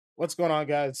What's going on,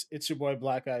 guys? It's your boy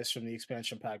Black Ice from the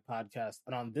Expansion Pack podcast.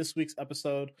 And on this week's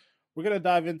episode, we're going to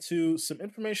dive into some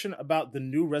information about the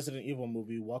new Resident Evil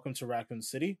movie, Welcome to Raccoon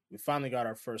City. We finally got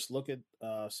our first look at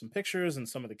some pictures and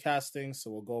some of the casting,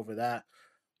 so we'll go over that.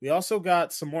 We also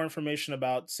got some more information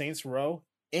about Saints Row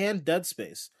and Dead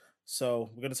Space.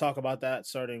 So we're going to talk about that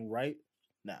starting right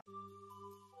now.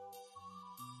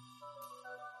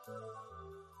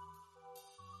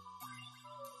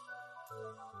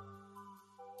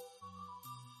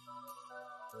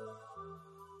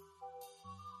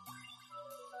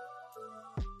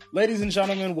 Ladies and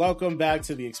gentlemen, welcome back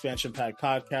to the Expansion Pack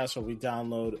podcast, where we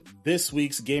download this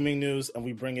week's gaming news and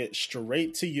we bring it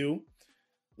straight to you.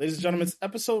 Ladies and gentlemen, it's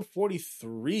episode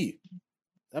 43.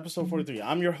 Episode 43.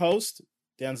 I'm your host,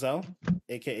 Danzel,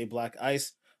 aka Black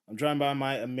Ice. I'm joined by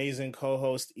my amazing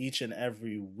co-host each and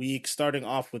every week, starting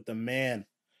off with the man,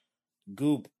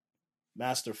 Goop,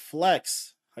 Master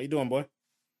Flex. How you doing, boy?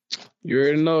 You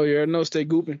already know. Stay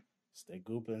gooping. Stay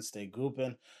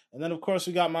gooping. And then, of course,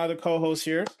 we got my other co-host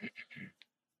here,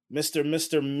 Mr.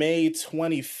 May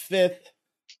 25th.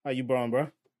 How you doing, bro?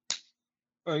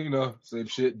 Same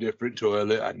shit, different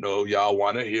toilet. I know y'all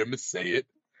want to hear me say it.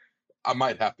 I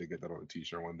might have to get that on a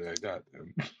t-shirt one day. God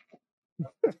damn.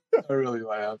 I really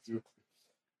might have to.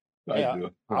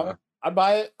 I'd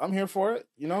buy it. I'm here for it,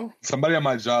 Somebody on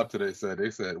my job today said,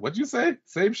 what'd you say?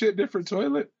 Same shit, different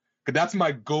toilet? Because that's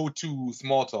my go-to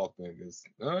small talk thing is,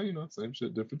 same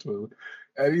shit, different toilet.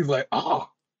 And he's like, oh,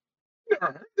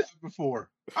 never heard that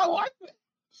before. I like that.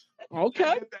 Okay.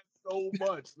 I get that so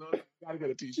much. So I gotta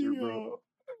get a t-shirt, bro.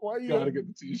 Why you gotta get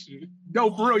the t-shirt? No,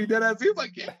 for real, you dead ass. He was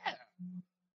like, yeah.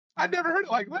 I never heard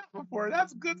it like that before.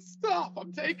 That's good stuff.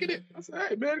 I'm taking it. I said,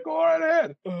 hey, man, go right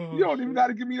ahead. You don't even got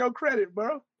to give me no credit,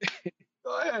 bro.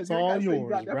 Go ahead. It's all yours, you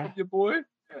got that bro. from your boy.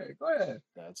 Hey, go ahead.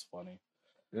 That's funny.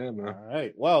 Yeah, man. All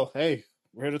right. Well, hey,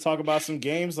 we're here to talk about some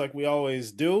games like we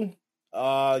always do.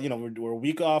 We're a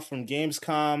week off from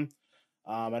Gamescom.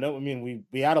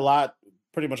 We had a lot.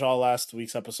 Pretty much all last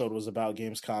week's episode was about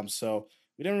Gamescom, so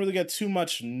we didn't really get too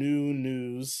much new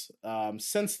news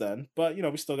since then. But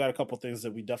we still got a couple things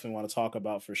that we definitely want to talk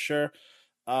about for sure.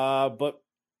 But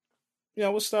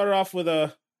we'll start off with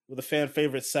a fan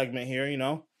favorite segment here.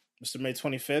 Mr. May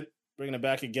 25th, bringing it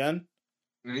back again.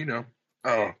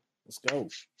 Let's go.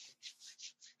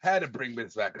 Had to bring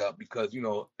this back up because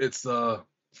it's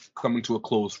coming to a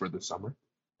close for the summer.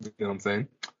 You know what I'm saying?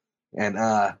 And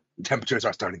the temperatures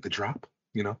are starting to drop.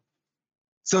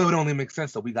 So it only makes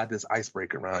sense that we got this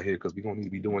icebreaker around here because we're gonna need to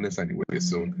be doing this anyway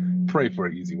soon. Pray for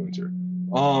an easy winter.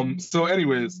 So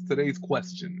anyways, today's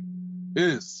question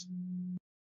is,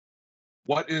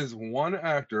 what is one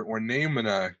actor, or name an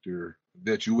actor,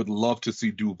 that you would love to see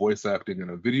do voice acting in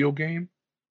a video game,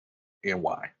 and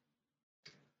why?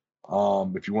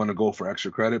 If you want to go for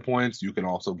extra credit points, you can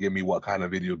also give me what kind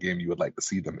of video game you would like to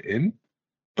see them in.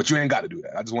 But you ain't got to do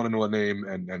that. I just want to know a name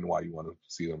and why you want to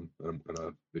see them in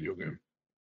a video game.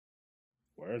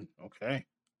 Word. Okay.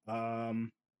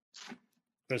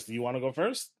 Chris, do you want to go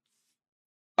first?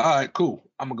 All right, cool.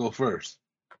 I'm going to go first.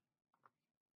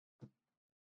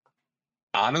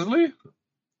 Honestly,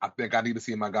 I think I need to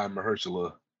see my guy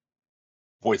Mahershala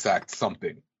voice act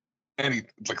something.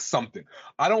 Something.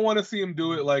 I don't want to see him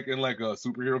do it like in like a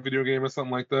superhero video game or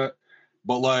something like that.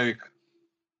 But like,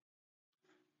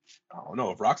 I don't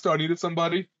know, if Rockstar needed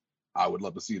somebody, I would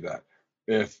love to see that.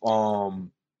 If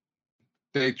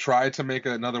they tried to make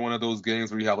another one of those games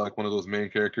where you have like one of those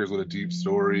main characters with a deep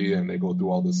story and they go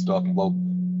through all this stuff, well,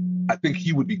 I think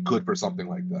he would be good for something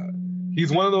like that.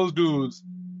 He's one of those dudes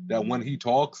that when he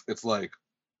talks, it's like,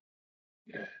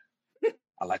 yeah,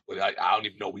 I like what I don't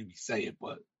even know what he be saying,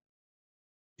 but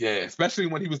yeah, especially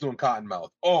when he was doing Cottonmouth.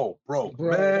 Oh, bro,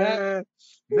 man.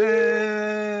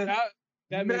 It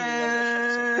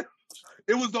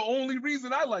was the only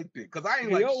reason I liked it, because I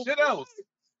ain't like shit else.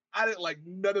 I didn't like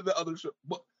none of the other shit.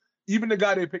 But even the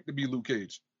guy they picked to be Luke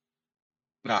Cage.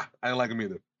 Nah, I didn't like him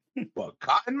either. But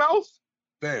Cottonmouth?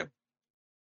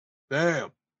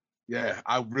 Damn. Yeah,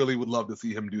 I really would love to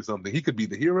see him do something. He could be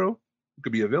the hero. He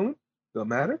could be a villain. Doesn't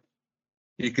matter.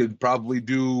 He could probably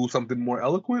do something more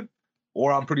eloquent.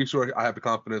 Or I'm pretty sure I have the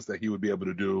confidence that he would be able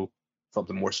to do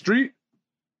something more street.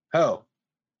 Hell,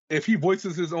 if he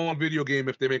voices his own video game,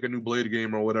 if they make a new Blade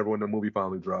game or whatever when the movie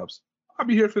finally drops, I'll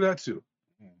be here for that too.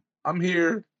 I'm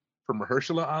here for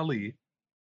Mahershala Ali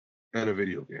and a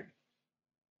video game.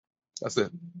 That's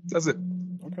it.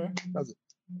 Okay. That's it.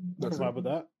 That's vibe with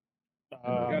that.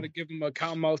 Got to give him a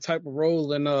Cottonmouth type of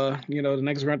role in the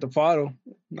next Grand Theft Auto.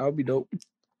 That would be dope.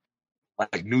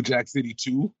 Like New Jack City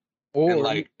 2. Or and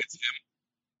like it's him.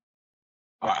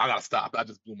 All right, I gotta stop. I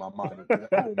just blew my mind.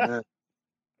 Oh man.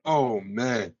 Oh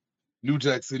man, New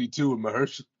Jack City 2 with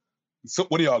Mahershala. So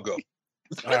where do y'all go?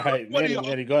 All right, What do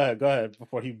Manny, go ahead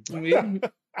before he. Me?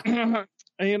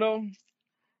 And all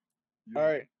Yeah.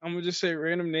 right, I'm gonna just say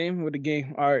random name with the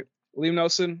game. All right, Liam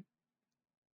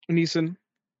Neeson,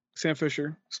 Sam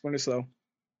Fisher, Splinter Cell.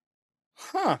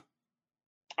 Huh.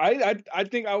 I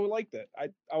think I would like that.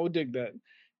 I would dig that.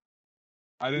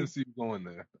 I didn't see you going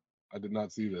there. I did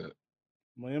not see that.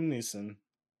 Liam Neeson,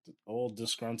 old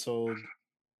disgruntled,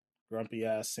 grumpy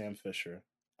ass Sam Fisher.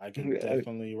 I could Yeah,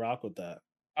 definitely rock with that.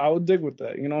 I would dig with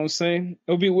that. You know what I'm saying?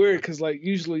 It'll be weird because like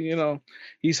usually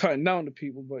he's hunting down the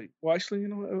people, but well, actually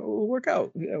it'll work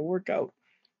out. Yeah, it'll work out.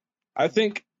 I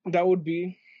think that would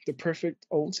be the perfect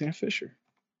old Sam Fisher.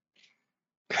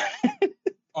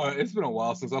 It's been a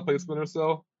while since I played Splinter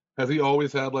Cell. Has he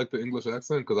always had like the English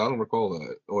accent? Because I don't recall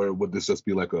that. Or would this just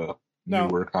be like a No.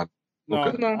 newer kind? No,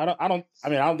 Okay. No. I don't. I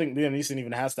mean, I don't think Liam Neeson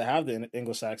even has to have the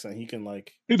English accent. He can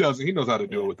like. He doesn't. He knows how to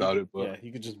do Yeah, it without he, it. But yeah,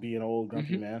 he could just be an old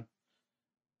grumpy Mhm. man.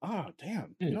 Oh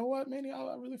damn! You know what, Manny?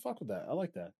 I really fuck with that. I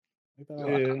like that. I like that a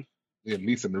lot. Yeah.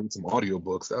 Neeson to read some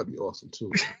audiobooks. That'd be awesome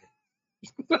too.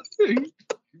 Yeah.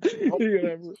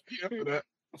 Yeah, for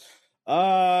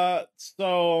that.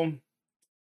 So,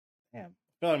 damn,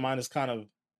 I feel like mine is kind of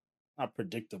not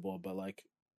predictable, but like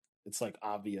it's like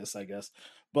obvious, I guess.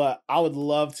 But I would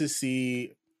love to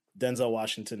see Denzel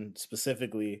Washington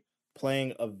specifically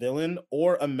playing a villain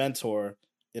or a mentor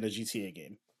in a GTA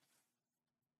game.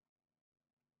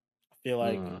 I feel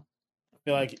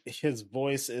like his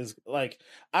voice is like,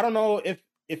 I don't know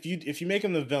if you make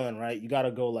him the villain, right? You got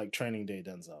to go like Training Day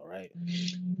Denzel, right?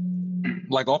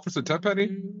 Like Officer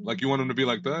Tenpenny? Like you want him to be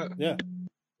like that? Yeah.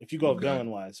 If you go Okay. villain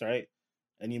wise, right?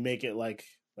 And you make it like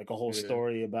a whole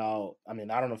story about, I mean,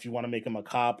 I don't know if you want to make him a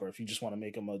cop or if you just want to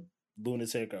make him a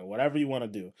lunatic or whatever you want to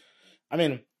do. I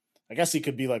mean, I guess he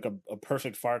could be like a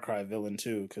perfect Far Cry villain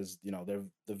too, because the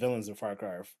villains in Far Cry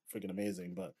are freaking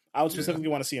amazing. But I would specifically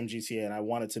want to see him GTA, and I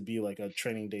want it to be like a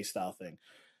Training Day style thing.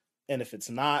 And if it's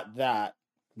not that,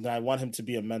 then I want him to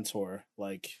be a mentor,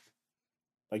 like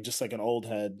just like an old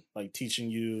head, like teaching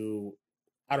you,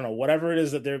 I don't know, whatever it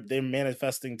is that they're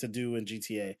manifesting to do in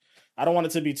GTA. I don't want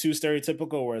it to be too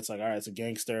stereotypical where it's like, all right, it's a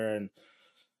gangster and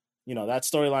that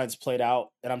storyline's played out,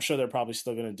 and I'm sure they're probably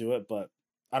still gonna do it, but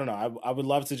I don't know. I would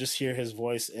love to just hear his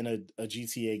voice in a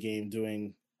GTA game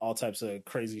doing all types of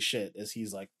crazy shit as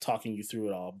he's like talking you through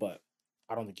it all, but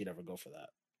I don't think he'd ever go for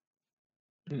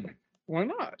that. Why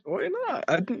not? Why not?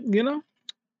 I think you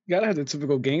gotta have the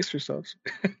typical gangster stuff.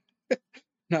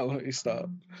 Not let me stop.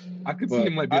 I could But see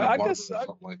him like being a I barber or guess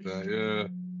something like that.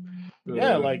 Yeah.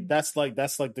 Yeah, like that's like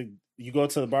you go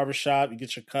to the barber shop, you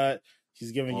get your cut,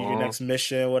 he's giving you your next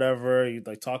mission, whatever, he's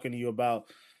like talking to you about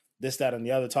this, that, and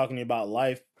the other, talking to you about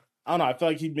life. I don't know, I feel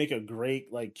like he'd make a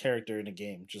great like character in a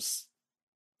game, just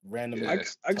randomly. Yeah.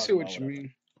 I can see what you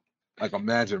mean. Like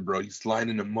imagine, bro, he's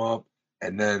lining them up,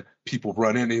 and then people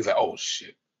run in, and he's like, "Oh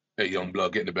shit, hey, young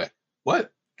blood, get in the back."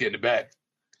 What? Get in the back.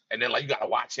 And then like you gotta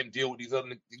watch him deal with these other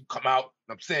niggas come out.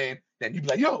 I'm saying, then you be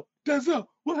like, "Yo, Denzel,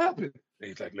 what happened?" And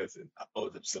he's like, "Listen, I owe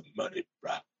them some money,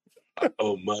 bro. I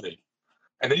owe money."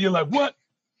 And then you're like, "What?"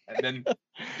 And then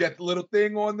you get the little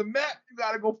thing on the map. You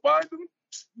gotta go find them.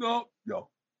 No, yo,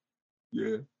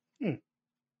 yeah, yeah.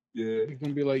 It's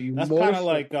gonna be like you. That's kind of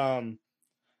like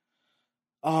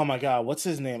oh my god, what's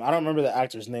his name? I don't remember the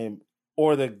actor's name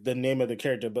or the name of the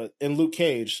character, but in Luke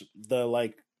Cage, the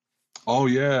like, oh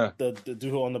yeah, the dude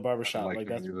who owned the barbershop, like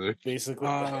that's either. basically.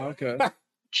 Okay.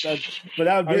 But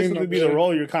that would basically be the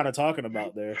role you're kind of talking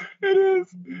about there. It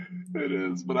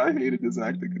is. But I hated his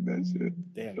acting in that shit.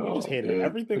 Damn, you just hated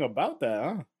everything about that,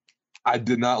 huh? I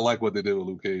did not like what they did with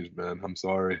Luke Cage, man. I'm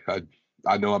sorry.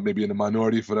 I know I may be in the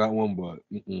minority for that one, but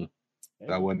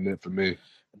that wasn't it for me.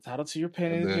 Entitled to your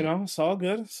opinion, it's all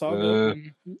good. It's all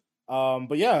good.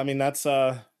 But yeah, I mean that's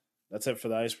it for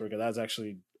the icebreaker. That's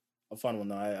actually a fun one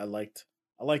though. I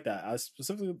like that. I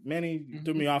specifically, Manny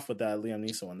threw me off with that Liam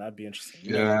Neeson one. That'd be interesting.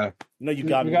 You got me. We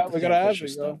gotta have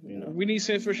it, yo. We need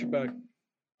Sam Fisher back.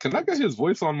 Can I get his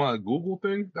voice on my Google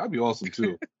thing? That'd be awesome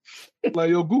too.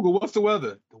 Like, yo, Google, what's the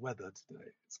weather? The weather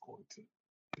today is going to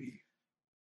be.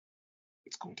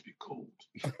 It's going to be cold.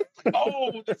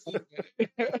 Oh,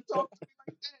 talk to me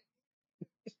like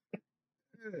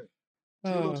that.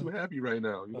 Yeah. I'm too happy right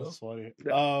now. That's funny.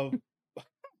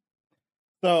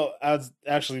 So I was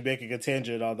actually making a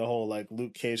tangent on the whole like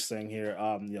Luke Cage thing here.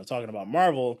 Talking about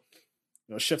Marvel,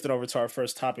 shifted over to our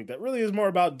first topic that really is more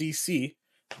about DC.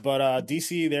 But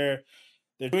DC, they're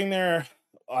doing their,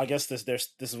 I guess this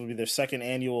will be their second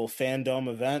annual Fandom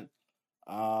event.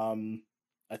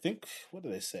 I think, what do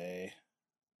they say?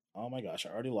 Oh my gosh, I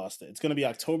already lost it. It's going to be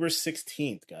October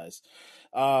 16th, guys.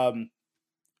 Um,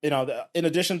 in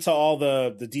addition to all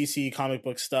the DC comic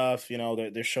book stuff, they're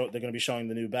going to be showing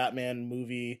the new Batman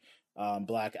movie,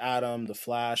 Black Adam, The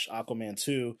Flash, Aquaman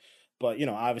 2. But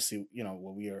obviously,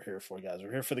 what we are here for, guys.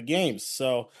 We're here for the games.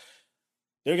 So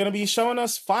they're going to be showing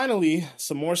us finally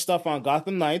some more stuff on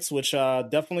Gotham Knights, which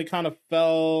definitely kind of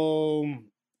fell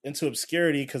into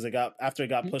obscurity because it got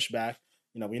pushed back.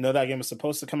 We know that game was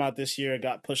supposed to come out this year. It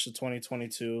got pushed to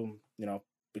 2022.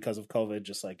 Because of COVID,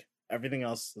 just like everything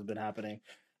else has been happening.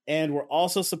 And we're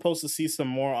also supposed to see some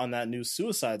more on that new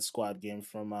Suicide Squad game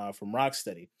from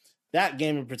Rocksteady. That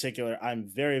game in particular, I'm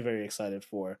very, very excited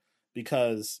for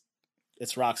because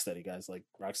it's Rocksteady, guys. Like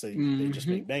Rocksteady, they just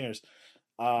make bangers.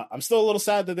 I'm still a little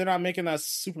sad that they're not making that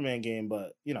Superman game,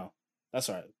 but that's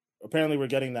all right. Apparently, we're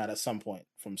getting that at some point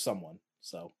from someone.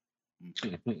 So,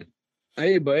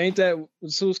 hey, but ain't that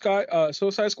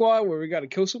Suicide Squad where we got to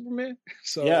kill Superman?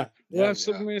 So yeah, we'll have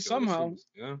Superman somehow.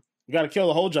 Yeah. You got to kill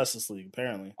the whole Justice League,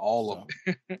 apparently. All of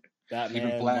them. Batman,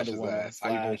 even Flash's Wonder Woman, ass. How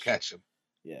you gonna catch him?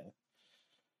 Yeah.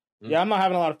 Yeah, I'm not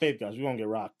having a lot of faith, guys. We're going to get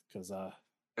rocked because how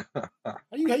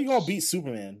you going to beat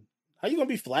Superman? How you going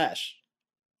to beat Flash?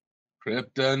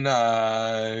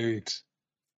 Kryptonite.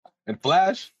 And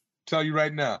Flash, tell you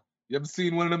right now, you ever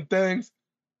seen one of them things?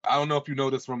 I don't know if you know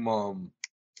this from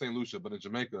St. Lucia, but in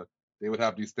Jamaica, they would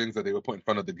have these things that they would put in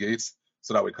front of the gates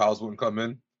so that way cows wouldn't come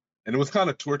in. And it was kind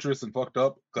of torturous and fucked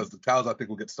up because the cows, I think,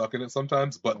 would get stuck in it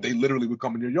sometimes, but they literally would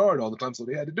come in your yard all the time, so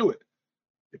they had to do it.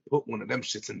 They put one of them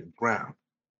shits in the ground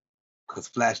because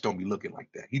Flash don't be looking like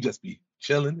that. He just be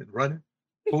chilling and running,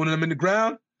 putting them in the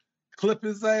ground, clip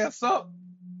his ass up.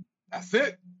 That's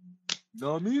it. You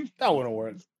know what I mean? That wouldn't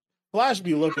work. Flash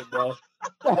be looking, bro.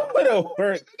 That wouldn't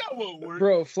work. That won't work.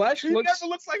 Bro, Flash never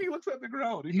looks like he looks at the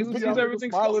ground. He looks at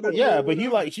everything. Yeah, but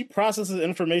he processes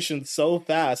information so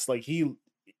fast. Like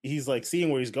he's like seeing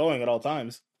where he's going at all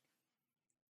times.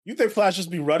 You think Flash just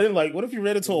be running? Like, what if you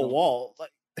ran into a wall?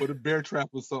 Like, put a bear trap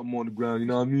or something on the ground. You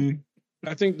know what I mean?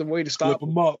 I think the way to stop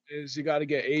him up is you got to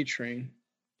get A-Train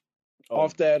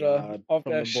off that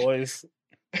boys.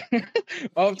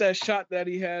 Off that shot that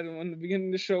he had in the beginning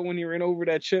of the show when he ran over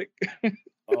that chick.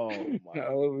 Oh my God.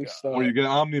 Or you get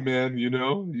Omni-Man, you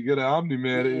get an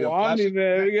Omni-Man.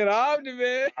 Omni-Man, we get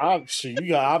Omni-Man. Shit, you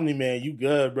got Omni-Man, you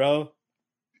good, bro.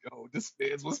 Yo, this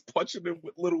man was punching him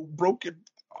with little broken.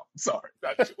 Oh, sorry.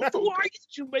 Why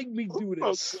did you make me do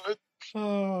this?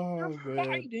 Oh, man.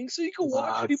 Fighting so you can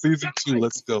watch season 2,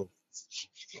 let's go.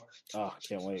 Oh,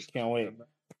 can't wait.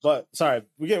 But sorry,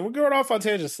 we're going off on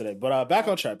tangents today. But back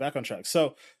on track.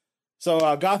 So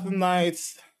Gotham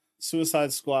Knights,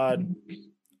 Suicide Squad.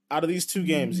 Out of these two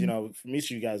games, from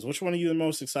each of you guys, which one are you the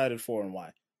most excited for and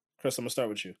why? Chris, I'm gonna start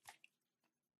with you.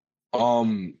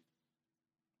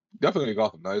 Definitely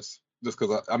Gotham Knights. Just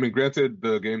because granted,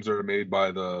 the games are made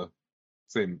by the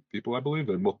same people, I believe.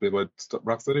 They're both made by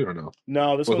Rocksteady, or no?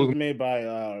 No, this one's made by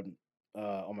I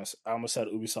almost said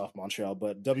Ubisoft Montreal,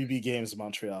 but WB Games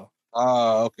Montreal.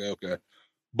 Okay.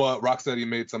 But Rocksteady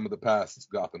made some of the past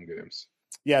Gotham games.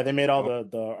 Yeah, they made all the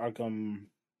Arkham.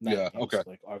 Yeah, games, okay.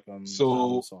 Like Arkham.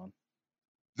 So and so on.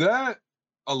 That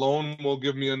alone will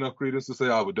give me enough credence to say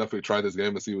I would definitely try this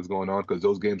game and see what's going on, because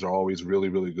those games are always really,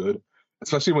 really good,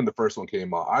 especially when the first one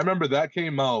came out. I remember that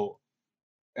came out,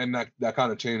 and that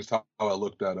kind of changed how I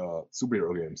looked at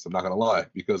superhero games. I'm not gonna lie,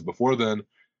 because before then,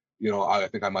 I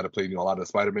think I might have played a lot of the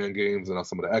Spider-Man games and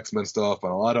some of the X-Men stuff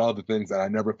and a lot of other things, and I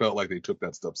never felt like they took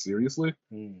that stuff seriously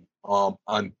until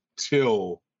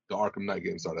the Arkham Knight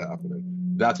games started happening.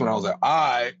 That's when I was like,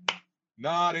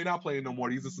 they're not playing no more.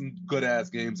 These are some good-ass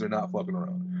games. They're not fucking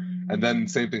around. And then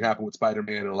same thing happened with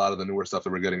Spider-Man and a lot of the newer stuff that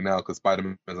we're getting now, because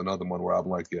Spider-Man is another one where I'm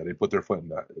like, yeah, they put their foot in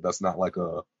that. That's not like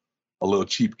a little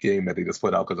cheap game that they just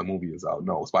put out because a movie is out.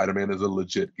 No, Spider-Man is a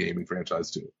legit gaming franchise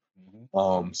too.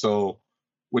 Mm-hmm. So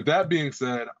with that being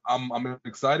said, I'm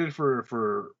excited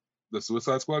for the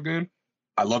Suicide Squad game.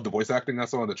 I love the voice acting I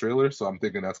saw in the trailer, so I'm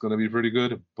thinking that's going to be pretty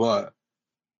good. But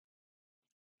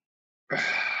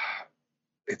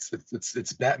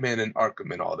it's Batman and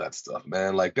Arkham and all that stuff,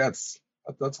 man. Like that's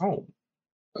home.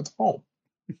 That's home.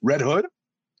 Red Hood.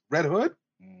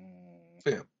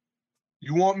 Fam,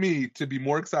 you want me to be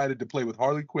more excited to play with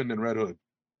Harley Quinn than Red Hood?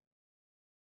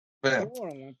 Fam, I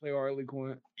don't want to play Harley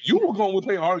Quinn. You were going to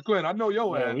play Harley Quinn. I know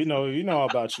your ass. We know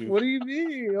about you. What do you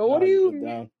mean? What do you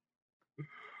mean?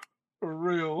 For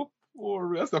real.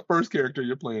 That's the first character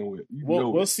you're playing with.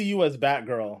 We'll see you as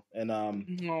Batgirl and oh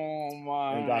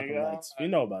my and Gotham God. Knights. We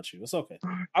know about you. It's okay.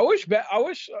 I wish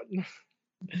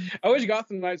I wish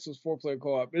Gotham Knights was 4-player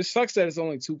co-op. It sucks that it's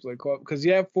only 2-player co-op because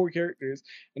you have 4 characters,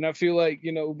 and I feel like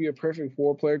it would be a perfect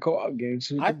 4-player co-op game.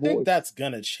 I think that's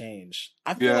gonna change.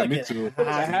 I feel Yeah, like me it too.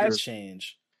 has to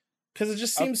change because it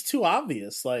just seems too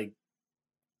obvious. Like,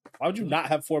 why would you not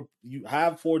have 4? You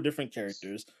have 4 different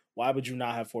characters. Why would you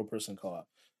not have 4-person co-op?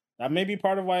 That may be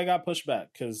part of why it got pushed back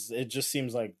because it just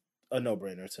seems like a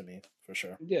no-brainer to me for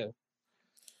sure. Yeah.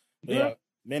 But yeah,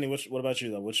 Manny, what about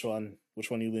you though? Which one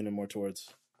you leaning more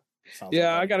towards?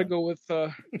 I gotta go with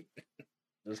I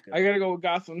gotta go with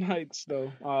Gotham Knights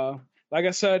though. Like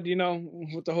I said,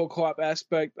 with the whole co-op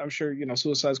aspect, I'm sure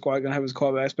Suicide Squad gonna have his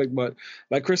co-op aspect, but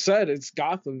like Chris said, it's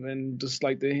Gotham, and just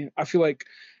like I feel like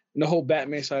the whole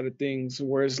Batman side of things,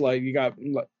 where it's like you got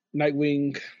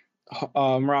Nightwing,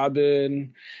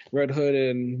 Robin, Red Hood,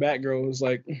 and Batgirl is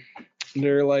like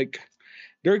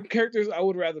they're characters I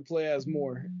would rather play as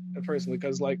more personally,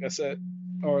 because like I said,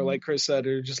 or like Chris said,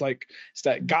 they're just like it's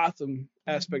that Gotham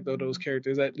aspect of those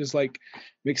characters that just like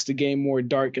makes the game more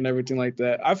dark and everything like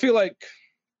that. I feel like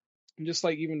just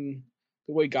like even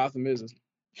the way Gotham is,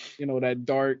 that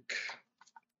dark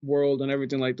world and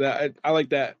everything like that. I like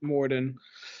that more than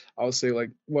I would say like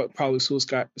what probably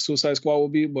Suicide Squad will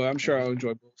be, but I'm sure I'll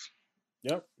enjoy both.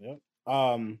 Yep.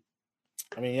 I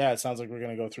mean, yeah, it sounds like we're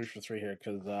gonna go 3 for 3 here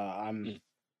because I'm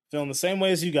feeling the same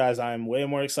way as you guys. I'm way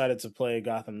more excited to play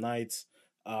Gotham Knights,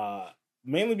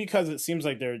 mainly because it seems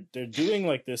like they're doing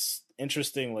like this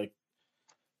interesting, like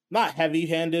not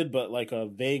heavy-handed, but like a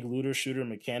vague looter shooter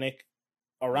mechanic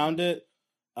around it.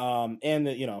 And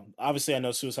obviously I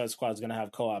know Suicide Squad is gonna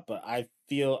have co-op, but I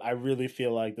really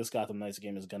feel like this Gotham Knights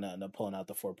game is gonna end up pulling out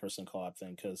the 4-person co-op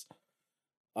thing because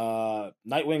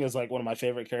Nightwing is like one of my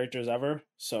favorite characters ever,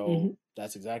 so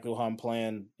that's exactly how I'm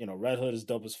playing. Red Hood is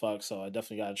dope as fuck, so I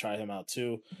definitely got to try him out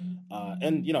too.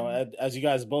 And as you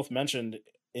guys both mentioned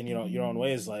in your own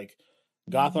ways, like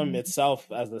Gotham itself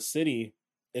as a city,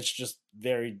 it's just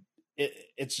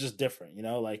it's just different.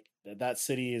 Like that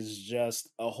city is just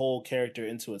a whole character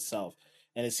into itself,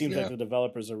 and it seems like the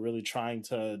developers are really trying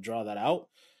to draw that out.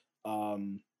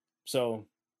 So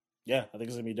yeah, I think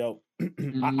it's gonna be dope.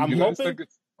 I'm hoping.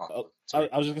 I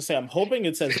was just gonna say, I'm hoping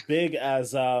it's as big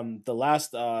as the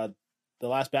last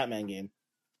Batman game,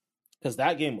 because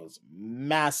that game was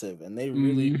massive, and they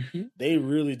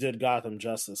really did Gotham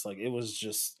justice. Like it was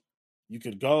just you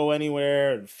could go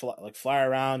anywhere and fly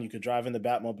around. You could drive in the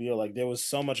Batmobile. Like there was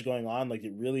so much going on. Like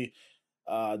it really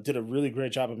did a really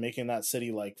great job of making that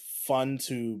city like fun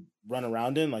to run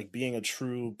around in, like being a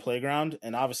true playground.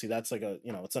 And obviously that's like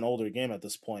it's an older game at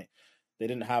this point. They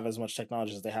didn't have as much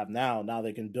technology as they have now. Now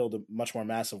they can build a much more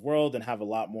massive world and have a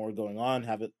lot more going on,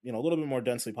 have it, a little bit more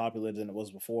densely populated than it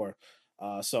was before.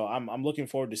 So I'm looking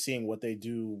forward to seeing what they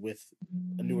do with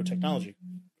a newer technology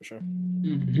for sure.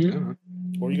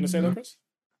 What were you going to say though, Chris?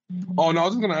 Oh, no, I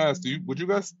was just going to ask, would you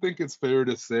guys think it's fair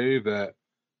to say that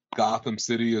Gotham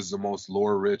City is the most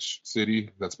lore-rich city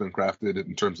that's been crafted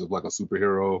in terms of like a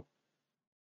superhero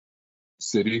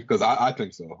city? Because I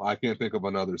think so. I can't think of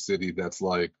another city that's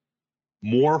like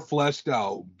more fleshed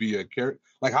out, be a character.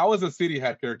 Like, how has a city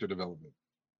had character development?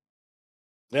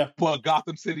 Yeah, but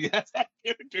Gotham City has had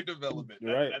character development.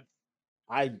 You're right.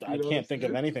 I can't think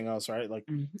of anything else. Right, like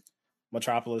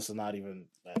Metropolis is not even.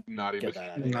 Get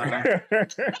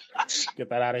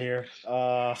that out of here.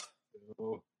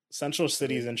 Central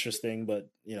City is interesting, but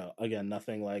again,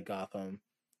 nothing like Gotham.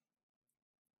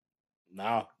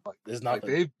 No, there's nothing. Like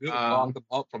they've built Gotham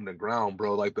up from the ground,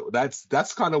 bro. Like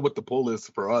that's kind of what the pull is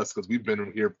for us, because we've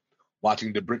been here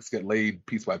watching the bricks get laid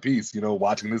piece by piece.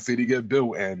 Watching the city get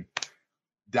built, and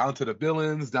down to the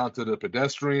villains, down to the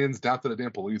pedestrians, down to the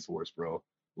damn police force, bro.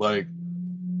 Like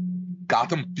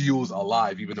Gotham feels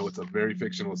alive, even though it's a very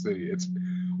fictional city. It's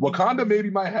Wakanda maybe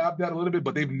might have that a little bit,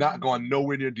 but they've not gone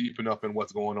nowhere near deep enough in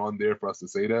what's going on there for us to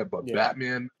say that. But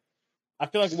Batman, I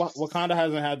feel like Wakanda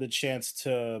hasn't had the chance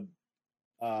to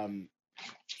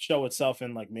show itself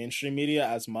in like mainstream media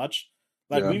as much.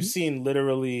 Like we've seen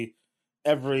literally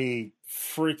every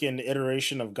freaking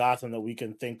iteration of Gotham that we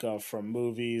can think of, from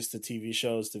movies to TV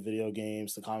shows to video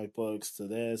games to comic books to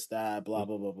this, that, blah,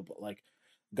 blah, blah, blah, blah. Like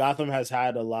Gotham has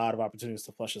had a lot of opportunities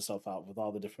to flesh itself out with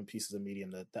all the different pieces of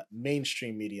medium that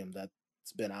mainstream medium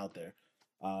that's been out there.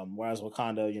 Whereas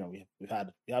Wakanda, we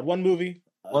had one movie,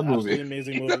 absolutely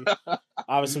amazing movie.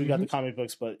 Obviously, we got the comic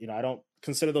books, but I don't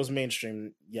consider those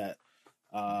mainstream yet.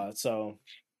 So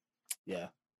yeah,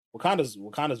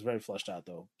 Wakanda's very fleshed out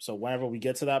though. So whenever we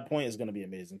get to that point, it's going to be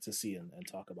amazing to see and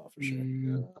talk about for sure.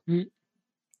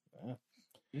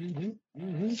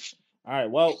 All right,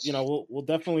 well, we'll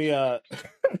definitely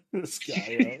this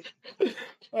guy.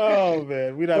 Oh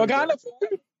man, we don't. Wakanda.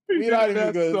 We're not even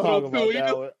That's going to so talk about too.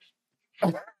 that one.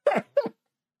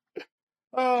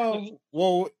 Oh,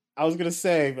 well, I was gonna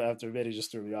say after Mitty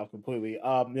just threw me off completely.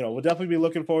 We'll definitely be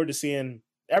looking forward to seeing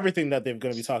everything that they're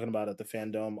going to be talking about at the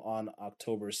Fandom on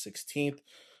October 16th.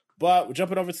 But we're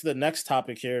jumping over to the next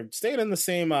topic here, staying in the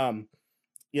same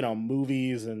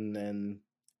movies and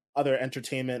other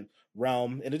entertainment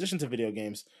realm in addition to video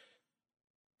games.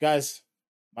 Guys,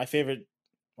 my favorite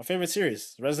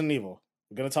series, Resident Evil.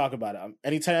 We're gonna talk about it.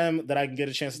 Anytime that I can get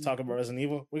a chance to talk about Resident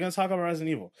Evil, we're gonna talk about Resident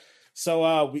Evil.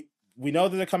 So we know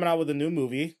that they're coming out with a new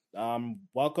movie.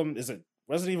 Welcome, is it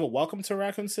Resident Evil Welcome to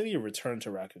Raccoon City or Return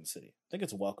to Raccoon City? I think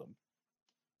it's Welcome.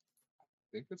 I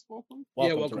think it's Welcome.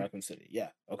 Welcome to Raccoon City. Yeah.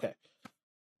 Okay.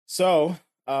 So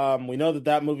we know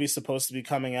that movie is supposed to be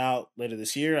coming out later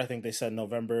this year. I think they said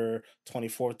November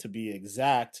 24th to be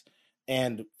exact.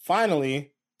 And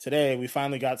finally, today we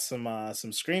finally got some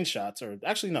screenshots, or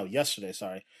actually no, yesterday.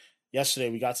 Sorry, yesterday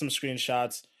we got some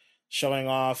screenshots showing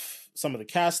off some of the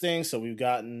casting. So we've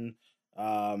gotten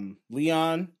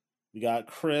Leon, we got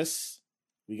Chris,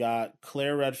 we got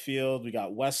Claire Redfield, we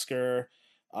got Wesker.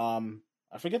 I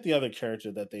forget the other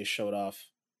character that they showed off.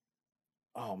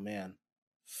 Oh man,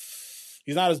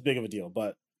 he's not as big of a deal,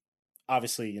 but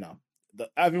obviously,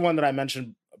 everyone that I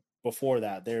mentioned before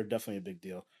that, they're definitely a big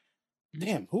deal.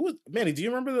 Damn, Manny, do you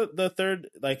remember the third,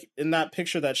 like in that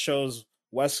picture that shows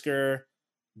Wesker,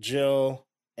 Jill,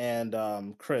 and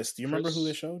Chris? Do you remember who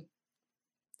they showed?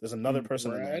 There's another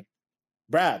person in there.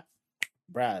 Brad.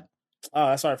 Oh,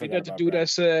 that's sorry. I forgot about the dude that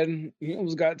said he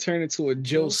almost got turned into a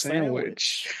Jill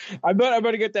sandwich. I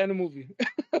better get that in the movie.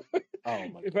 Oh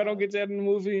my if God. I don't get that in the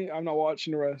movie, I'm not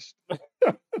watching the rest.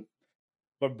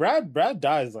 But Brad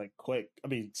dies like quick. I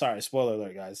mean, sorry, spoiler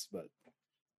alert, guys, but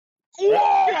it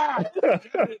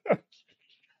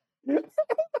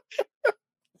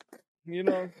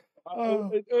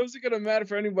wasn't gonna matter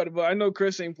for anybody, but I know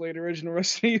Chris ain't played the original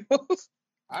Resident Evil.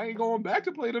 I ain't going back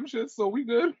to play them shit, so we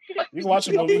good. You can watch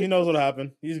the movie. He knows what'll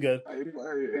happen. He's good.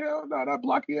 Hell no, that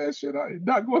blocky ass shit. I ain't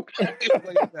not going back to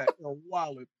play that.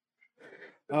 Wallet.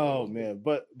 Oh man,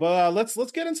 but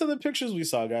let's get into the pictures we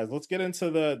saw, guys. Let's get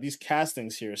into these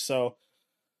castings here. So,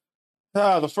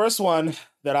 the first one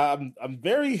that I'm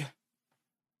very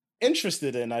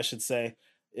interested in, I should say,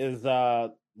 is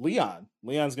Leon.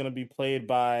 Leon's gonna be played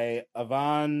by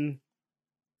Ivan.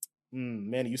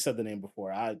 Man, you said the name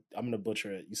before. I'm gonna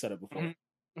butcher it. You said it before.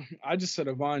 I just said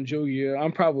Ivan Jogia.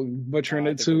 I'm probably butchering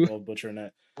it too. Butchering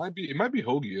it. It might be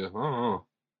Hogia. I don't know.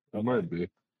 It might be.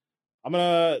 I'm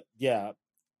gonna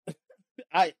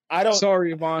I don't.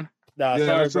 Sorry, Ivan. Nah,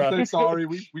 sorry, bro. Sorry,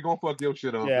 we gonna fuck your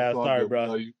shit up. Yeah, sorry,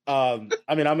 bro. I mean,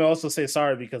 I'm gonna also say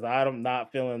sorry because I'm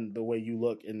not feeling the way you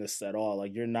look in this at all.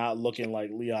 Like you're not looking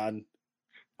like Leon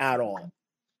at all.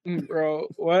 Bro,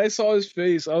 when I saw his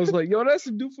face, I was like, yo, that's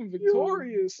the dude from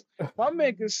Victorious. My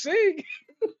man can sing.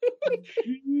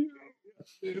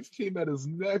 It came at his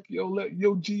neck. Yo, let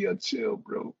Gia chill,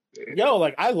 bro. Man. Yo,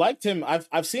 like I liked him.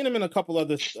 I've seen him in a couple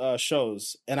other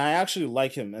shows, and I actually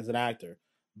like him as an actor.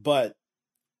 But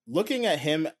looking at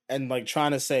him and like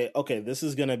trying to say, okay, this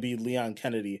is gonna be Leon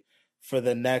Kennedy for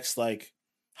the next like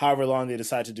however long they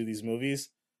decide to do these movies.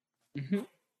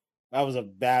 That was a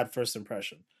bad first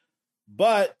impression.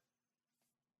 But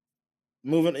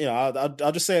moving,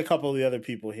 I'll just say a couple of the other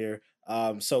people here.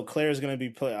 So Claire's gonna be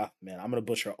played. Oh, man, I'm gonna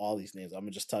butcher all these names. I'm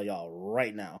gonna just tell y'all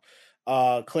right now.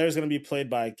 Claire's gonna be played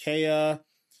by Kea.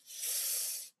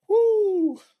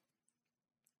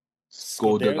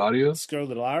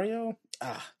 Scodelario.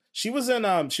 She was in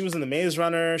the Maze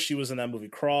Runner. She was in that movie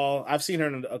Crawl. I've seen her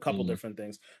in a couple different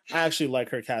things. I actually like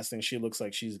her casting. She looks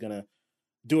like she's gonna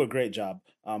do a great job.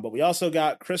 But we also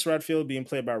got Chris Redfield being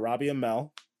played by Robbie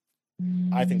Amell.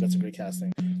 I think that's a great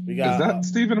casting. We got is that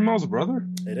Stephen Amell's brother?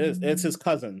 It is. It's his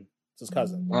cousin.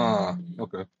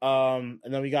 Okay. And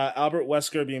then we got Albert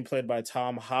Wesker being played by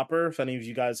Tom Hopper. If any of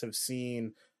you guys have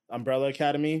seen Umbrella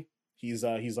Academy, he's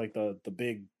like the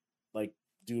big like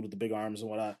dude with the big arms and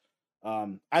whatnot.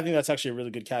 I think that's actually a really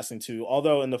good casting too.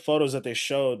 Although in the photos that they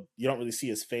showed, you don't really see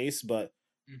his face, but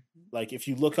like if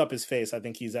you look up his face, I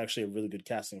think he's actually a really good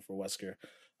casting for Wesker.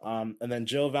 And then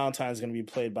Jill Valentine is going to be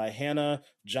played by Hannah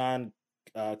John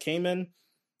Kamen.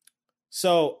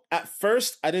 So at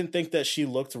first, I didn't think that she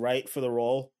looked right for the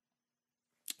role,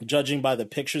 judging by the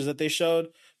pictures that they showed.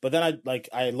 But then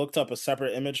I looked up a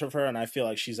separate image of her, and I feel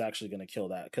like she's actually going to kill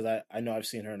that because I know I've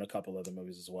seen her in a couple other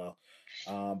movies as well.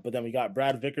 But then we got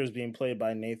Brad Vickers being played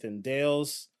by Nathan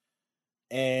Dales.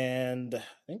 And I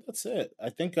think that's it. I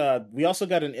think we also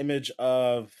got an image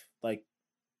of like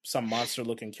some monster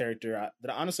looking character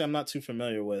that honestly I'm not too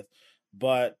familiar with,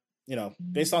 but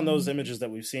based on those images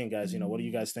that we've seen, guys, what are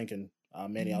you guys thinking?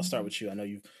 Manny, I'll start with you. I know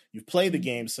you've played the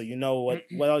game, so you know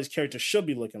what all these characters should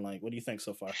be looking like. What do you think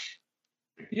so far?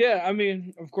 Yeah, I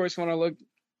mean, of course, when I looked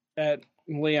at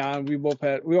Leon,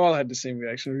 we all had the same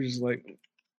reaction. We were just like,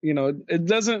 it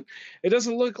doesn't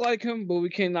look like him, but we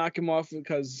can't knock him off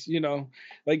because,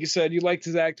 like you said, you liked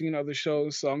his acting in other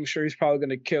shows, so I'm sure he's probably going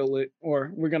to kill it,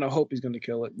 or we're going to hope he's going to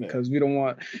kill it because we don't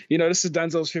want, this is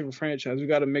Denzel's favorite franchise. We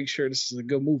got to make sure this is a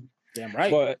good movie. Damn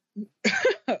right. But,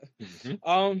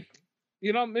 I'm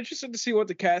interested to see what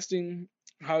the casting,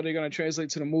 how they're going to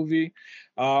translate to the movie.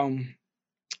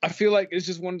 I feel like it's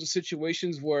just one of the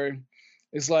situations where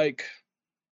it's like,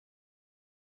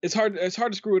 it's hard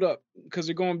to screw it up because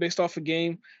they're going based off a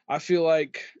game. I feel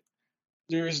like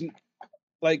there's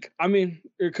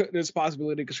there's a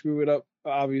possibility they could screw it up,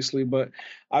 obviously, but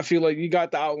I feel like you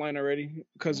got the outline already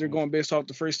because they're going based off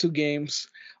the first two games.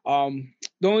 The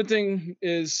only thing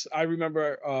is I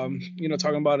remember,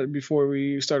 talking about it before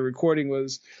we started recording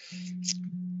was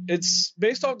it's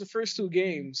based off the first two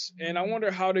games, and I wonder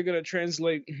how they're gonna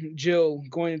translate Jill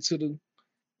going into the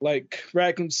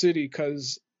Raccoon City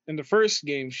because in the first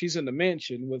game she's in the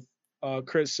mansion with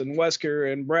Chris and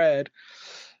Wesker and Brad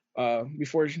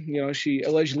before she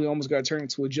allegedly almost got turned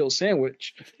into a Jill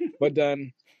sandwich. But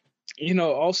then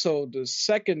also the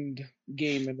second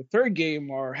game and the third game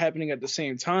are happening at the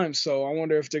same time, so I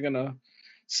wonder if they're gonna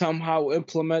somehow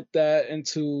implement that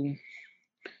into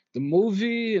the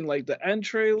movie and the end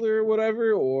trailer or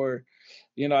whatever, or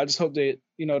I just hope they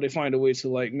they find a way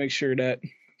to make sure that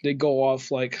they go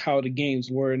off how the games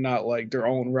were, not their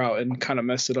own route and kind of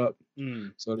mess it up.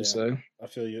 So to say. I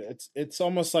feel you. It's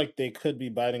almost like they could be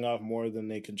biting off more than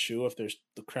they can chew if they're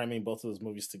cramming both of those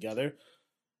movies together.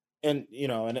 And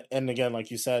and again, like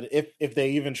you said, if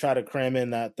they even try to cram in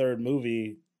that third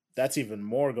movie, that's even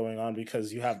more going on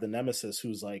because you have the Nemesis,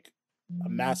 who's a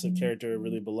massive character,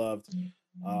 really beloved.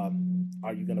 Are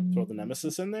you going to throw the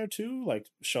Nemesis in there too,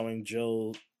 showing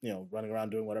Jill, running around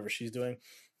doing whatever she's doing?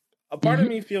 A part of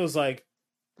me feels like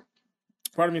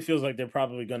they're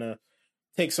probably gonna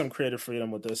take some creative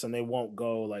freedom with this, and they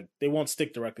won't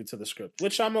stick directly to the script,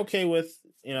 which I'm okay with.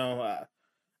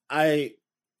 I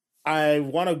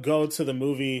want to go to the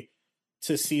movie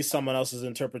to see someone else's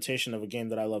interpretation of a game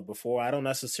that I loved before. I don't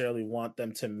necessarily want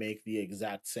them to make the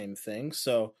exact same thing,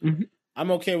 so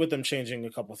I'm okay with them changing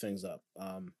a couple things up,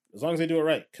 as long as they do it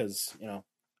right. Because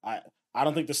I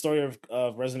don't think the story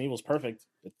of Resident Evil is perfect.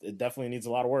 It definitely needs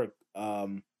a lot of work.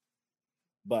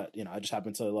 But I just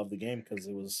happen to love the game because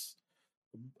it was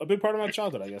a big part of my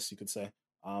childhood, I guess you could say.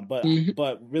 But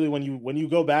really, when you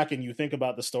go back and you think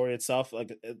about the story itself,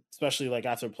 especially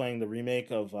after playing the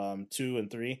remake of 2 and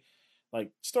 3,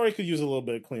 story could use a little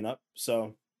bit of cleanup.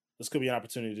 So this could be an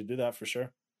opportunity to do that for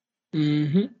sure.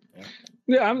 Yeah,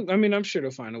 I'm sure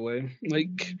they'll find a way.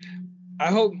 I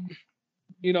hope,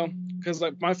 because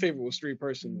my favorite was 3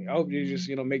 personally. I hope you just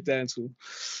make that into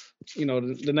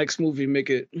the next movie, make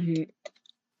it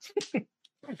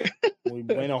Muy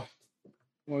bueno.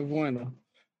 Muy bueno.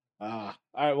 All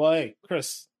right, well, hey,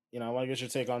 Chris, I want to get your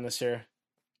take on this here.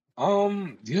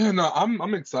 Yeah, no,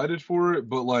 I'm excited for it,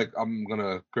 but I'm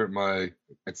gonna curb my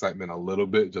excitement a little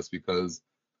bit just because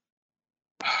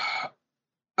I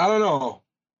don't know.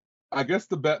 I guess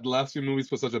the last few movies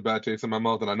put such a bad taste in my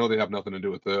mouth, and I know they have nothing to do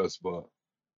with this, but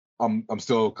I'm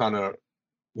still kind of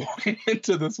walking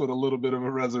into this with a little bit of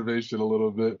a reservation, a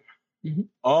little bit.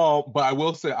 But I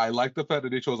will say I like the fact that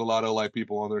they chose a lot of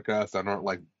people on their cast that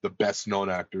aren't the best known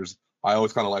actors. I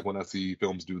always kind of like when I see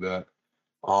films do that.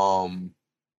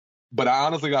 But I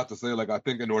honestly got to say, I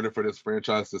think in order for this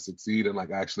franchise to succeed and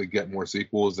actually get more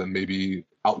sequels and maybe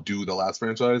outdo the last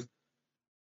franchise,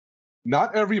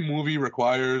 not every movie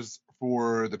requires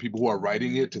for the people who are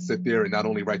writing it to sit there and not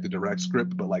only write the direct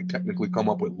script, but technically come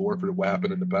up with lore for what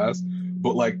happened in the past.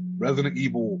 But Resident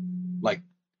Evil,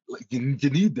 you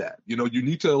need that. You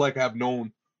need to have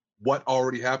known what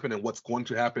already happened and what's going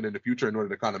to happen in the future in order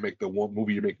to kind of make the one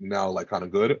movie you're making now kind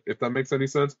of good, if that makes any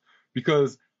sense.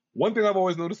 Because one thing I've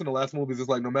always noticed in the last movies is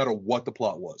no matter what the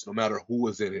plot was, no matter who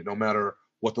was in it, no matter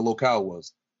what the locale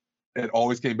was, it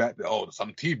always came back to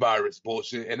some T-virus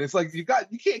bullshit. And it's you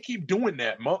can't keep doing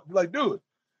that, dude,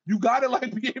 you gotta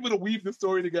be able to weave the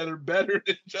story together better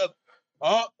than just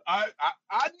I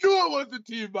knew it was the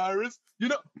T-virus.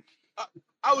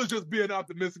 I was just being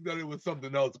optimistic that it was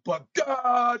something else, but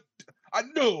God, I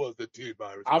knew it was the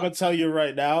T-virus. I'm gonna tell you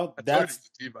right now, that's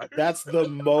the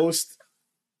most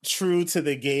true to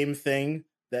the game thing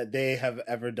that they have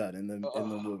ever done in the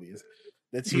movies.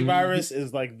 The T-virus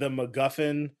is the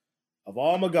MacGuffin of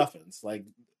all MacGuffins.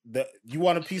 you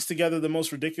want to piece together the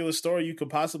most ridiculous story you could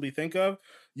possibly think of.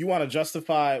 You want to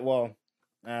justify, well,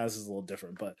 this is a little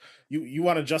different, but you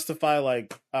want to justify,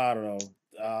 like, I don't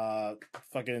know,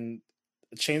 fucking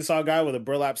chainsaw guy with a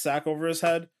burlap sack over his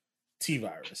head,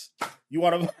 T-virus. You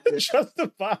want to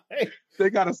justify? They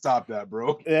gotta stop that,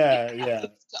 bro. Yeah.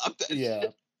 Stop that. Yeah.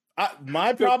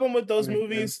 My problem with those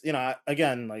movies, you know,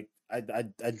 again, like I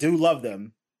do love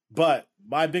them, but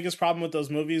my biggest problem with those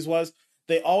movies was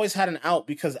they always had an out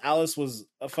because Alice was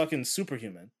a fucking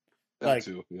superhuman. Like,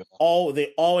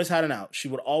 they always had an out. She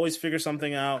would always figure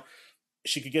something out.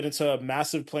 She could get into a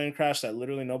massive plane crash that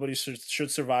literally nobody should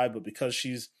survive, but because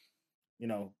she's, you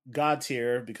know, God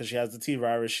tier, because she has the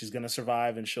T-virus, she's gonna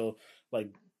survive, and she'll like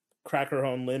crack her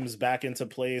own limbs back into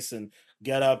place and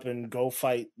get up and go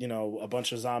fight, you know, a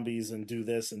bunch of zombies and do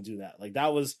this and do that. Like,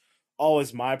 that was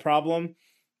always my problem.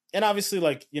 And obviously,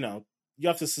 like, you know, you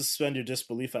have to suspend your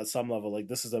disbelief at some level. Like,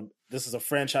 this is a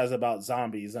franchise about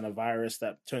zombies and a virus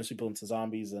that turns people into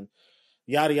zombies and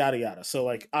yada yada yada. So,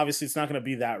 like, obviously it's not going to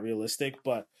be that realistic,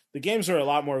 but the games are a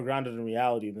lot more grounded in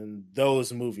reality than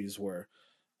those movies were.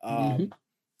 You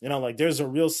know, like, there's a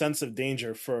real sense of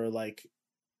danger for, like,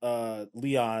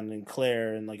 Leon and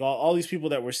Claire and, like, all these people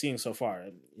that we're seeing so far.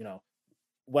 And, you know,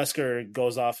 Wesker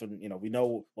goes off and, you know, we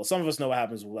know, well, some of us know what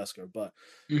happens with Wesker, but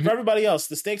for everybody else,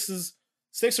 the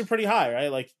stakes are pretty high,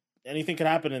 right? Like, anything could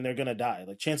happen and they're going to die.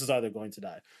 Like, chances are they're going to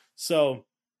die. So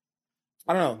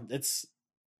I don't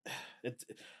know.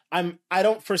 I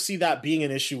don't foresee that being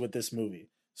an issue with this movie.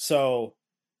 So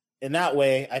in that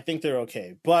way, I think they're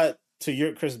okay. But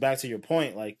Chris, back to your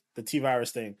point, like the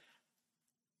T-virus thing,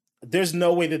 there's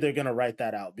no way that they're going to write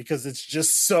that out because it's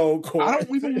just so cool. I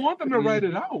don't even want them to write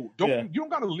it out. You don't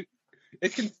got to,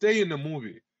 it can stay in the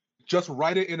movie. Just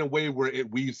write it in a way where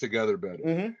it weaves together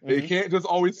better. It can't just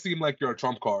always seem like you're a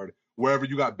trump card wherever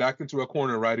you got backed into a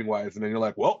corner writing wise, and then you're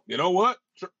like, well, you know what?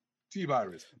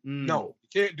 T-virus. No,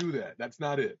 you can't do that. That's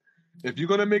not it. If you're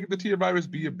gonna make the T-virus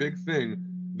be a big thing,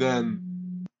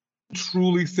 then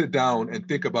truly sit down and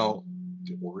think about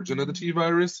the origin of the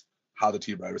T-virus, how the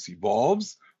T-virus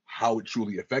evolves, how it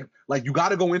truly affects. Like, you got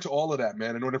to go into all of that,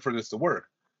 man, in order for this to work.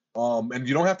 And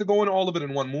you don't have to go into all of it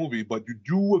in one movie, but you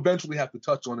do eventually have to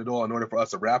touch on it all in order for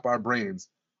us to wrap our brains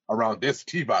around this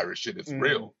T-virus shit. It's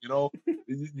real, you know.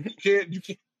 You can't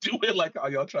do it like how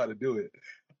y'all try to do it.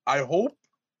 I hope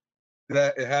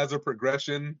that it has a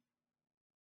progression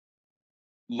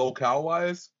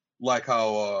locale-wise, like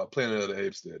how Planet of the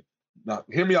Apes did. Now,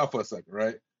 hear me out for a second,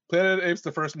 right? Planet of the Apes,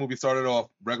 the first movie, started off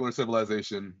regular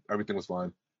civilization, everything was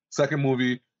fine. Second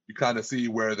movie, you kind of see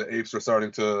where the apes are starting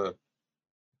to,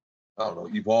 I don't know,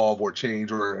 evolve or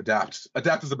change or adapt.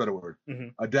 Adapt is a better word.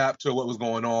 Adapt to what was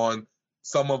going on.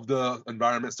 Some of the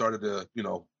environment started to, you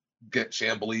know, get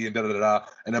shambly and da-da-da-da.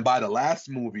 And then by the last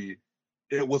movie,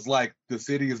 it was like the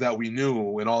cities that we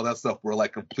knew and all that stuff were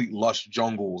like complete lush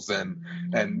jungles and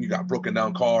you got broken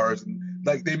down cars. And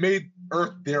like, they made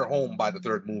Earth their home by the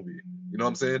third movie. You know what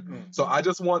I'm saying? So I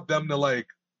just want them to, like,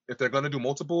 if they're going to do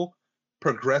multiple,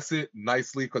 progress it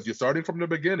nicely, because you're starting from the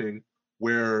beginning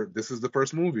where this is the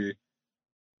first movie.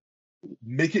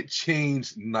 Make it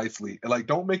change nicely. And, like,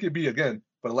 don't make it be, again,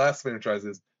 for the last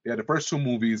franchises, they had the first two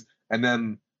movies, and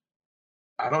then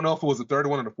I don't know if it was the third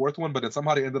one or the fourth one, but then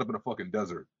somehow they ended up in a fucking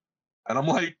desert. And I'm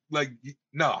like,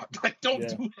 no, like, don't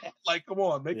do that. Like, come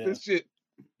on, make this shit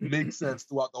make sense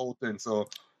throughout the whole thing. So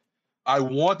I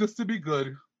want this to be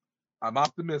good. I'm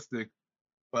optimistic,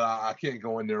 but I can't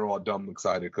go in there all dumb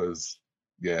excited because,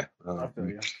 I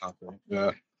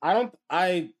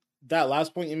that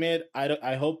last point you made,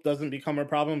 I hope doesn't become a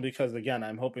problem, because again,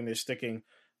 I'm hoping they're sticking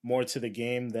more to the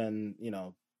game than, you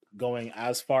know, going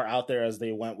as far out there as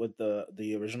they went with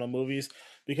the original movies,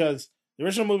 because the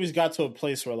original movies got to a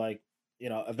place where, like, you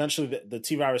know, eventually the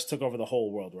T-virus took over the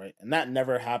whole world, right? And that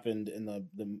never happened in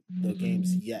the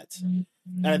games yet.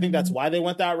 And I think that's why they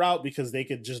went that route, because they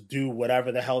could just do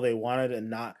whatever the hell they wanted and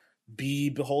not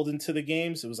be beholden to the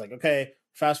games. It was like, okay,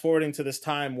 fast forwarding to this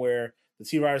time where the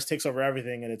T-virus takes over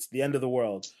everything and it's the end of the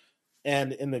world.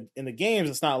 And in the games,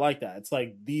 it's not like that. It's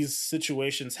like these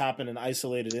situations happen in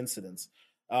isolated incidents.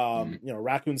 You know,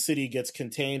 Raccoon City gets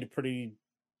contained pretty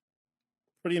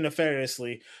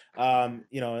nefariously,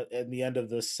 you know, at the end of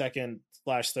the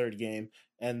second/third game,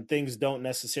 and things don't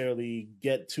necessarily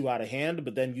get too out of hand,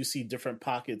 but then you see different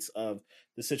pockets of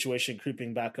the situation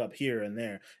creeping back up here and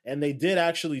there. And they did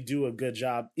actually do a good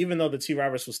job, even though the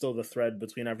T-virus was still the thread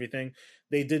between everything.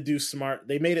 They did do smart.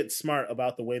 They made it smart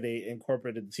about the way they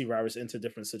incorporated the T-virus into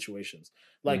different situations,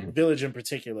 like Village in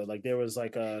particular. Like, there was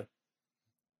like I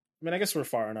mean, I guess we're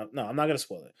far enough. No, I'm not going to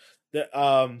spoil it.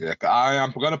 I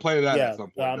am going to play that at some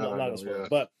point. I'm not going to spoil it.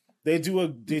 But they do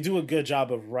a good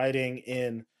job of writing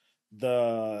in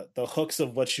the hooks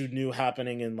of what you knew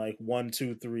happening in like 1,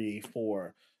 2, 3,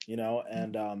 4,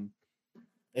 and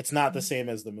it's not the same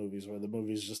as the movies where the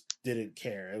movies just didn't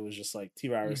care. It was just like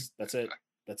T-Virus, that's it.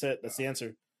 That's the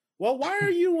answer. Well, why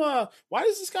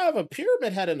does this guy have a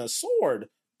pyramid head and a sword?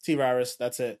 T-Virus,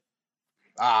 that's it.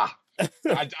 I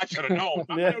should have known.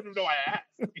 I don't even know I asked.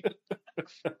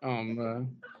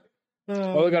 Man.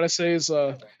 All I gotta say is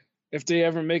if they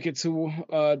ever make it to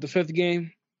the 5th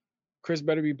game, Chris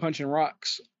better be punching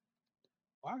rocks.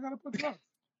 Why I gotta put rocks?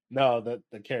 No, the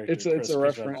character. It's a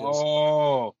reference.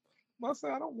 Oh. I say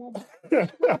I don't want.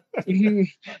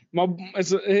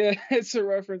 It's a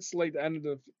reference like the end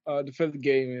of the 5th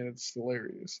game, and it's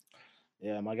hilarious.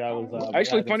 Yeah, my guy was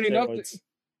actually funny enough.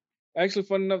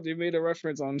 Funny enough, they made a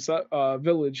reference on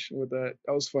Village with that.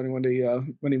 That was funny when he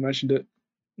mentioned it.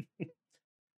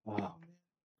 Wow,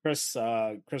 Chris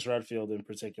Redfield in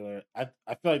particular. I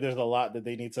feel like there's a lot that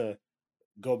they need to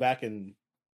go back and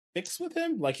fix with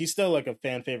him. Like he's still like a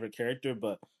fan favorite character,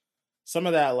 but some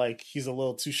of that, like he's a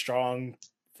little too strong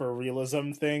for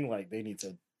realism thing. Like they need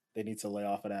to lay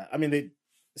off of that. I mean, it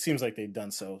seems like they've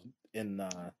done so in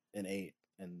 8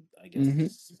 and I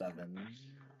guess 7.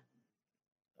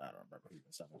 I don't remember even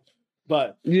 7,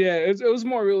 but yeah, it was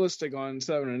more realistic on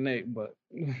 7 and 8, but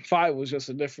 5 was just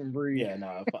a different breed. Yeah,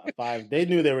 no, 5 they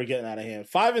knew they were getting out of hand.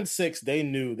 5 and 6 they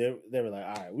knew they were like,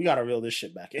 all right, we got to reel this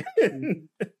shit back in.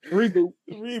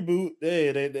 Reboot. They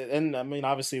and I mean,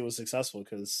 obviously it was successful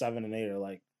because 7 and 8 are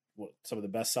like some of the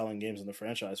best selling games in the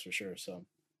franchise for sure. So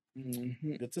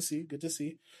good to see.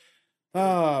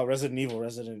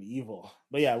 Resident Evil.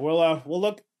 But yeah, we'll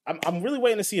look. I'm really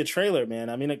waiting to see a trailer, man.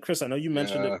 I mean, Chris, I know you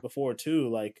mentioned it before too.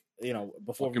 Like,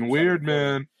 before. Fucking weird,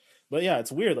 man. But yeah,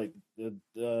 it's weird. Like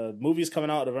the movie's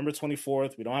coming out November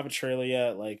 24th. We don't have a trailer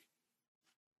yet. Like, I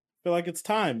feel like it's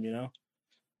time.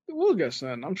 We'll get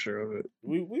something. I'm sure of it.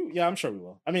 I'm sure we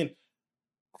will. I mean,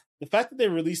 the fact that they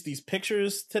released these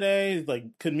pictures today, like,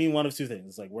 could mean one of two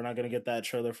things. Like, we're not gonna get that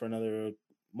trailer for another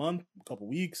month, a couple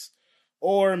weeks,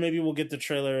 or maybe we'll get the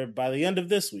trailer by the end of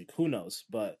this week. Who knows?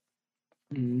 But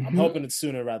I'm hoping it's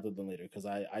sooner rather than later because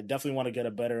I definitely want to get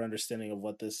a better understanding of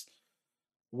what this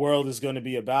world is going to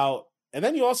be about. And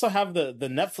then you also have the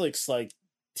Netflix like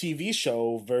TV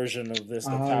show version of this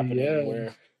that's happening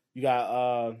where you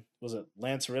got was it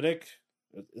Lance Reddick?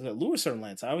 Is it Lewis or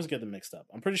Lance? I always get them mixed up.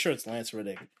 I'm pretty sure it's Lance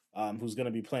Reddick, who's going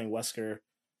to be playing Wesker,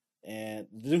 and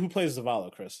the dude who plays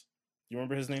Zavala, Chris. You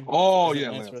remember his name? Oh yeah,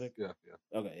 Lance Reddick. Yeah.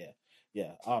 Okay,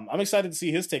 yeah. I'm excited to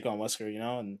see his take on Wesker.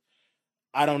 And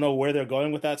I don't know where they're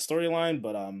going with that storyline,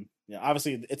 but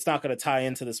obviously it's not going to tie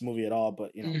into this movie at all.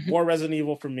 But more Resident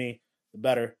Evil for me, the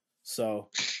better. So,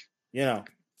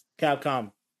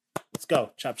 Capcom, let's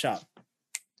go, chop.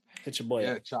 Hit your boy.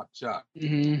 Yeah, chop.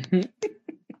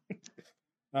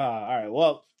 All right.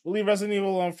 Well, we'll leave Resident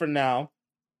Evil alone for now.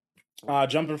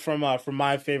 Jumping from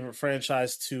my favorite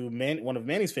franchise to one of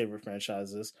Manny's favorite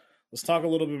franchises. Let's talk a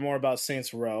little bit more about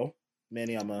Saints Row.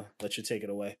 Manny, I'm gonna let you take it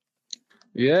away.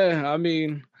 Yeah, I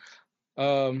mean,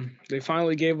 they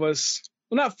finally gave us,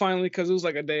 well, not finally because it was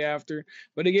like a day after,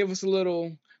 but they gave us a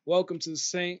little welcome to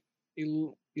Saint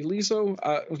Eliso.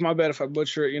 It was my bad if I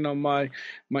butcher it. My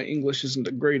English isn't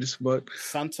the greatest, but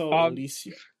Santo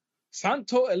Elicio.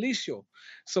 Santo Elicio.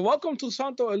 So welcome to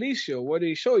Santo Elicio, where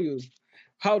they show you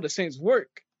how the Saints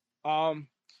work. I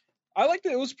liked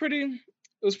it. It was pretty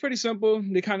simple.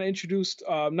 They kind of introduced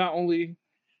not only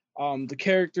the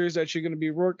characters that you're going to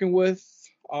be working with,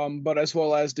 but as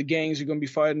well as the gangs you're going to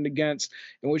be fighting against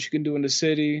and what you can do in the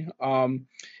city.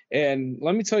 And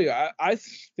let me tell you, I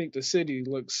think the city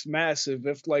looks massive.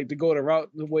 If like to go the route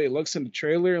the way it looks in the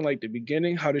trailer and like the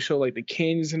beginning, how they show like the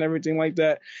canyons and everything like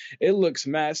that, it looks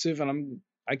massive. And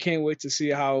I can't wait to see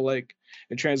how like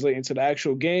it translates into the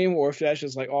actual game, or if that's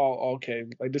just like, oh, okay,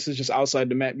 like this is just outside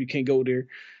the map, you can't go there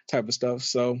type of stuff.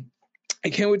 So I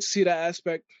can't wait to see that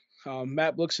aspect.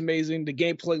 Map looks amazing. The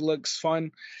gameplay looks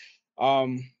fun.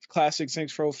 Classic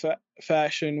Saints Row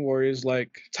fashion, where it's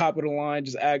like top of the line,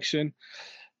 just action.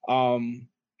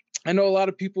 I know a lot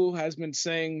of people has been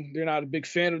saying they're not a big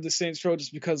fan of the Saints Row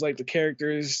just because like the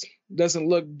characters doesn't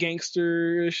look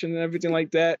gangsterish and everything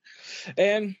like that.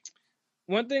 And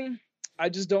one thing I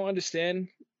just don't understand.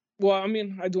 Well, I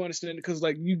mean, I do understand it because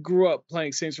like you grew up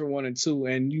playing Saints Row 1 and 2,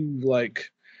 and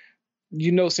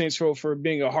Saints Row for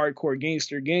being a hardcore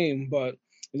gangster game, but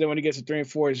then when it gets to 3 and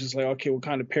 4, it's just like, okay, what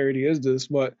kind of parody is this?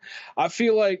 But I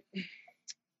feel like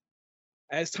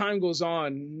as time goes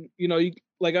on, I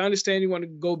understand you want to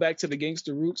go back to the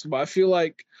gangster roots, but I feel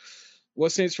like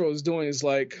what Saints Row is doing is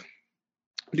like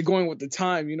they're going with the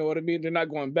time, you know what I mean? They're not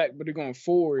going back, but they're going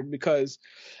forward because,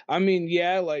 I mean,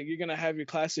 yeah, like you're gonna have your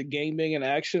classic gangbang in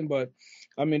action, but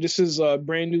I mean, this is a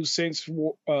brand new Saints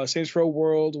Row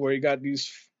world where you got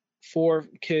these four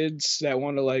kids that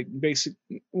want to like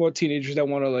teenagers that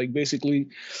want to like basically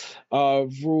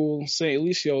rule Saint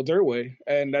Elysium their way,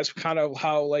 and that's kind of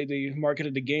how like they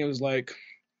marketed the game is like,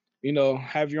 you know,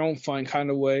 have your own fun kind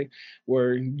of way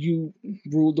where you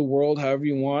rule the world however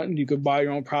you want. You could buy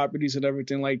your own properties and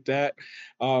everything like that.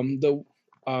 The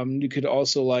You could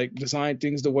also like design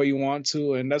things the way you want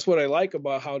to, and that's what I like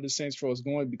about how the Saints Row is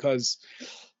going because,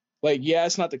 like, yeah,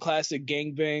 it's not the classic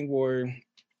gangbang where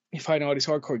you fight all these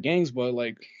hardcore gangs, but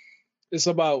like it's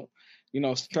about, you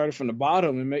know, starting from the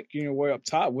bottom and making your way up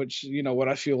top, which, you know, what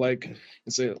I feel like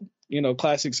it's a, you know,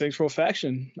 classic Saints Row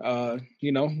faction.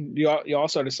 You know, you all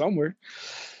started somewhere.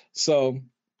 So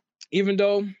even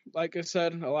though, like I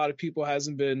said, a lot of people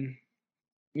hasn't been,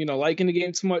 you know, liking the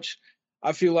game too much,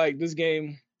 I feel like this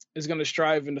game is going to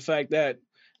strive in the fact that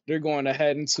they're going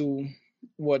ahead into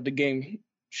what the game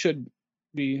should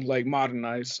be like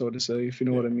modernized, so to say, if you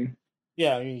know what I mean.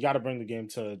 Yeah, I mean, you got to bring the game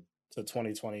to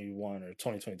 2021 or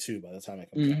 2022 by the time it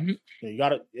comes out. You got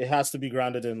to. It has to be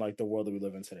grounded in like the world that we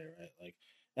live in today, right? Like,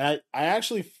 and I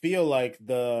actually feel like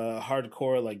the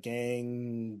hardcore like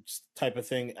gang type of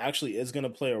thing actually is going to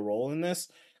play a role in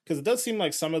this because it does seem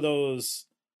like some of those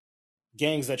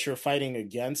gangs that you're fighting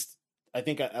against, I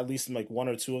think at least like one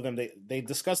or two of them, they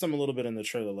discussed them a little bit in the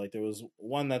trailer. Like there was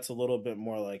one that's a little bit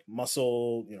more like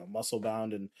muscle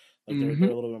bound, and like they're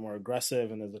a little bit more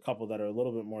aggressive, and there's a couple that are a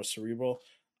little bit more cerebral.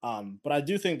 But I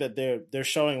do think that they're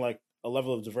showing like a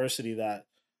level of diversity that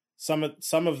some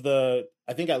of the,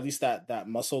 I think at least that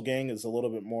muscle gang is a little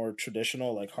bit more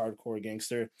traditional, like hardcore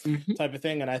gangster type of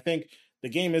thing. And I think the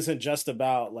game isn't just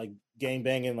about like gang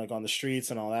banging like on the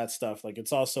streets and all that stuff. Like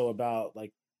it's also about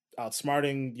like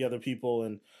outsmarting the other people,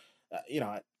 and you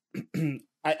know,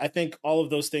 I think all of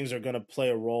those things are going to play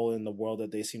a role in the world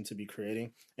that they seem to be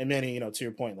creating. And Manny, you know, to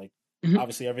your point, like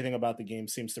obviously everything about the game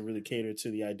seems to really cater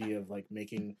to the idea of like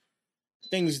making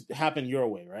things happen your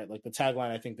way, right? Like the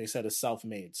tagline I think they said is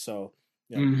self-made. So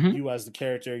you know, you as the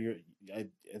character, I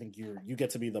think you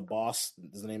get to be the boss.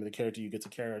 Is the name of the character. You get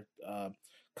to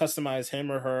customize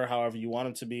him or her however you want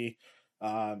him to be.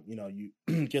 You know, you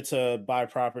get to buy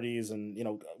properties and, you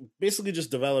know, basically just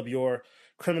develop your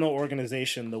criminal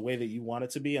organization the way that you want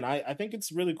it to be. And I think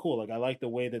it's really cool. Like I like the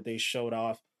way that they showed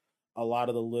off a lot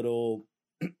of the little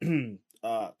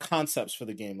concepts for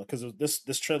the game, because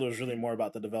this trailer is really more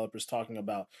about the developers talking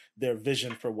about their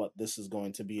vision for what this is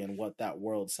going to be and what that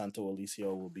world Santo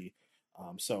Elysium will be.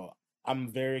 So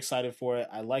I'm very excited for it.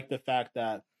 I like the fact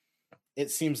that it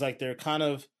seems like they're kind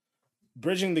of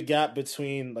bridging the gap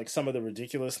between like some of the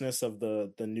ridiculousness of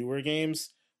the newer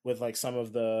games with like some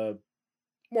of the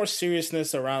more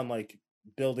seriousness around like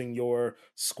building your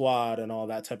squad and all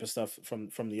that type of stuff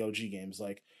from the OG games.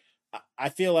 Like I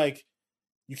feel like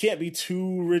you can't be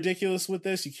too ridiculous with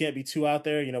this. You can't be too out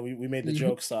there. You know, we made the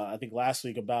jokes I think last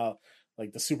week about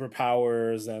like the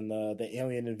superpowers and the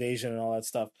alien invasion and all that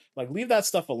stuff. Like leave that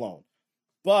stuff alone.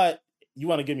 But you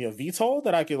want to give me a VTOL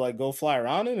that I could like go fly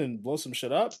around in and blow some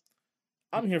shit up?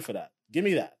 I'm here for that. Give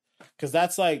me that. Because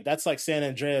that's like San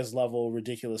Andreas level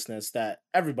ridiculousness that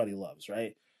everybody loves,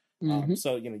 right?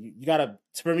 So you know you gotta,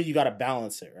 for me, you gotta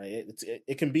balance it, right?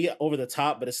 It can be over the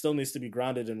top, but it still needs to be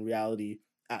grounded in reality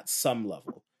at some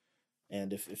level.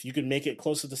 And if you can make it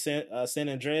closer to San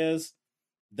Andreas,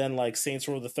 then like Saints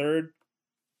Row the Third,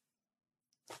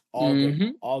 all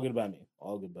good by me,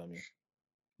 all good by me.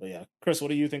 But yeah, Chris, what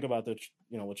do you think about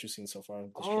what you've seen so far?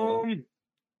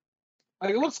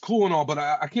 Like, it looks cool and all, but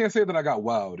I can't say that I got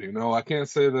wowed. You know, I can't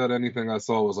say that anything I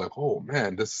saw was like, oh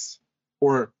man, this.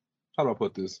 Or how do I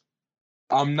put this?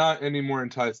 I'm not any more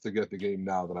enticed to get the game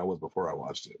now than I was before I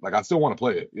watched it. Like, I still want to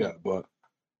play it, yeah, but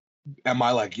am I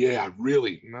like, yeah,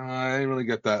 really? Nah, I didn't really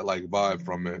get that like vibe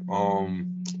from it.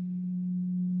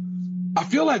 I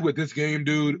feel like with this game,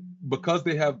 dude, because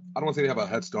I don't want to say they have a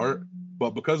head start,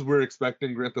 but because we're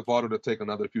expecting Grand Theft Auto to take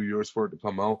another few years for it to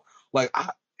come out, like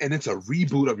and it's a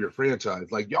reboot of your franchise.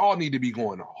 Like, y'all need to be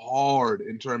going hard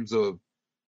in terms of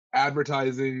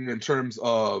advertising, in terms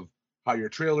of how your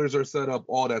trailers are set up,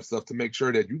 all that stuff, to make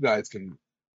sure that you guys can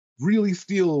really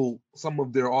steal some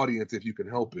of their audience if you can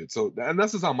help it. So, and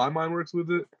that's just how my mind works with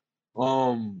it.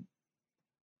 You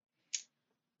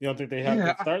don't think they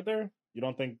have to start there? You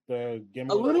don't think the Game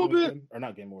Awards a little bit, or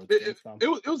not Game Awards? It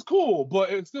was cool,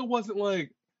 but it still wasn't like.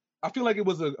 I feel like it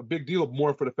was a big deal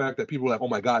more for the fact that people were like, oh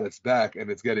my God, it's back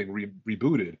and it's getting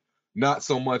rebooted. Not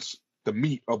so much the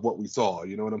meat of what we saw.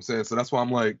 You know what I'm saying? So that's why I'm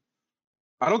like,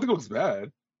 I don't think it was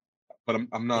bad, but I'm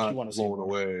But you not wanna see blown more.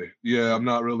 away. Yeah, I'm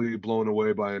not really blown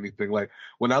away by anything. Like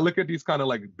when I look at these kind of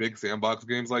like big sandbox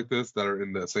games like this that are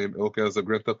in the same ilk as a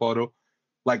Grand Theft Auto,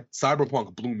 like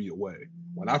Cyberpunk blew me away.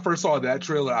 When I first saw that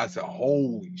trailer, I said,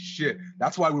 "Holy shit!"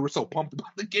 That's why we were so pumped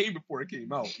about the game before it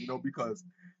came out, because,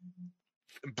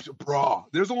 bro,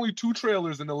 there's only 2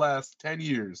 trailers in the last 10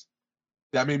 years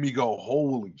that made me go,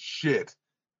 "Holy shit!"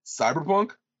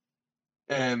 Cyberpunk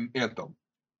and Anthem.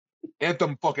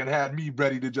 Anthem fucking had me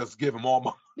ready to just give him all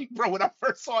my money, bro. When I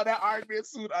first saw that Iron Man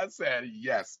suit, I said,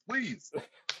 "Yes, please."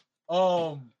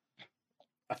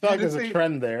 I feel like this there's a ain't-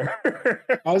 trend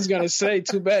there. I was gonna say,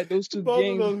 too bad those two Both of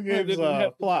games those games, didn't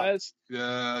have the flopped. best.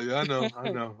 Yeah,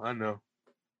 I know.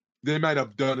 They might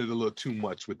have done it a little too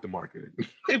much with the marketing.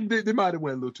 they might have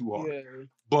went a little too hard. Yeah.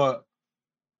 But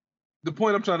the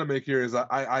point I'm trying to make here is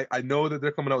I know that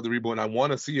they're coming out with the reboot, and I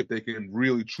want to see if they can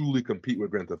really truly compete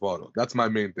with Grand Theft Auto. That's my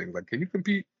main thing. Like, can you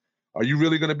compete? Are you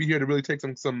really going to be here to really take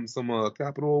some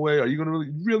capital away? Are you going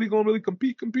to really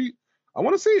compete? I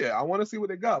want to see it. I want to see what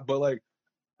they got. But like,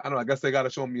 I don't know. I guess they got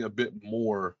to show me a bit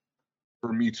more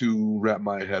for me to wrap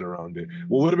my head around it.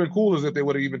 What would have been cool is if they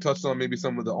would have even touched on maybe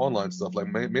some of the online stuff. Like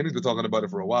Manny's been talking about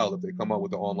it for a while. If they come out with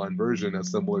the online version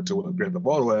that's similar to what Grand Theft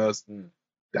Auto has,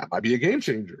 that might be a game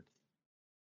changer.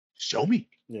 Show me.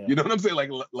 Yeah. You know what I'm saying?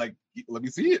 Like let me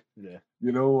see it. Yeah.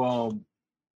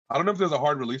 I don't know if there's a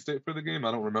hard release date for the game.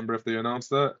 I don't remember if they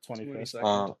announced that.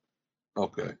 25th.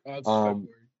 Okay. It's February.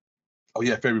 Oh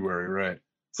yeah, February, right.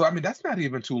 So I mean that's not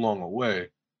even too long away.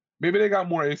 Maybe they got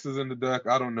more aces in the deck.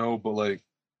 I don't know, but like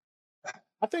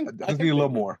I think I just need a little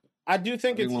more. I do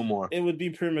think a little more. It would be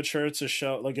premature to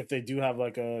show, like, if they do have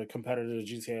like a competitor to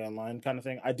GTA Online kind of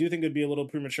thing. I do think it'd be a little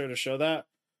premature to show that,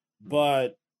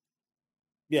 but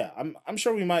yeah, I'm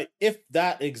sure we might. If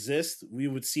that exists, we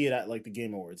would see it at like the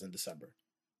Game Awards in December.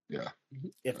 Yeah,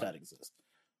 if that exists.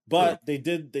 But they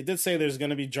did say there's going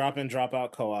to be drop in, drop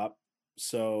out co-op,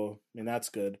 so I mean that's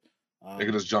good. They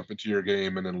can just jump into your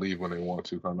game and then leave when they want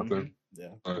to, kind of thing.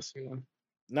 Yeah, nice. And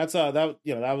that's that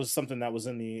that was something that was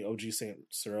in the OG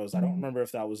Saints Rows. I don't remember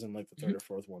if that was in like the third or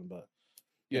fourth one, but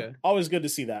yeah, always good to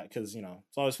see that because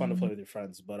it's always fun to play with your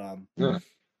friends. But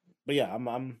yeah,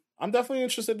 I'm definitely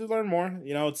interested to learn more.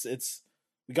 It's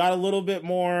we got a little bit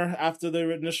more after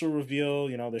the initial reveal.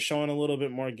 They're showing a little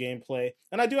bit more gameplay,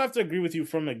 and I do have to agree with you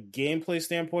from a gameplay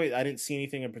standpoint. I didn't see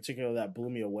anything in particular that blew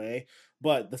me away,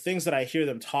 but the things that I hear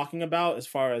them talking about, as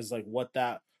far as like what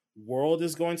that world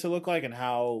is going to look like and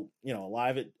how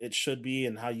alive it should be,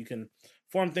 and how you can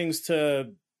form things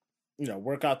to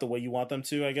work out the way you want them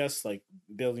to. I guess like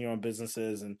building your own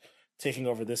businesses and taking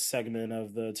over this segment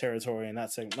of the territory and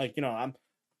that segment. Like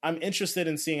I'm interested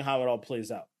in seeing how it all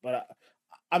plays out, but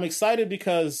I'm excited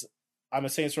because I'm a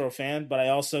Saints Row fan, but I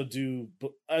also do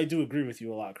agree with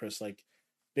you a lot, Chris. Like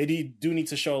they do need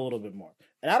to show a little bit more,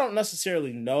 and I don't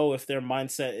necessarily know if their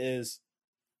mindset is,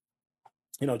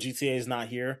 GTA is not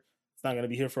here; it's not going to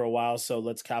be here for a while, so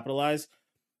let's capitalize.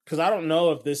 Because I don't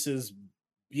know if this is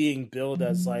being billed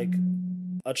as like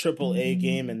a AAA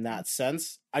game in that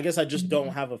sense. I guess I just don't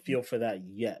have a feel for that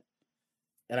yet,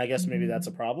 and I guess maybe that's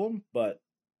a problem. But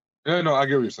yeah, no, I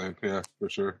get what you're saying. Yeah, for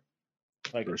sure.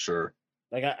 Like, for sure.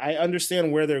 Like I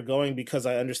understand where they're going because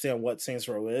I understand what Saints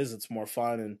Row is. It's more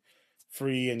fun and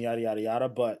free and yada yada yada.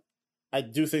 But I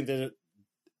do think that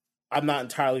I'm not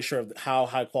entirely sure of how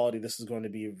high quality this is going to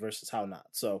be versus how not.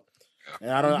 So, and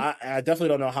I don't. I definitely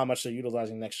don't know how much they're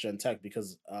utilizing next gen tech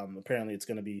because apparently it's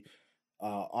going to be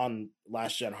on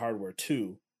last gen hardware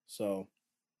too. So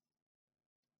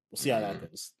we'll see how that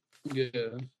goes.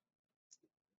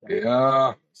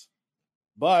 Yeah.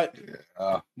 But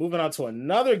moving on to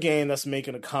another game that's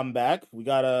making a comeback, we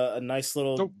got a nice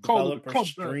little developer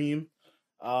stream.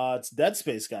 It's Dead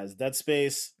Space, guys. Dead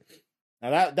Space.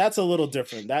 Now that's a little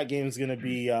different. That game's gonna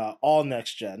be all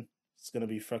next gen. It's gonna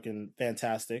be fucking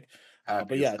fantastic.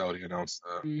 But yeah, announced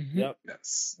that. Yep.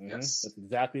 Yes. That's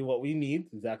exactly what we need.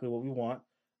 Exactly what we want.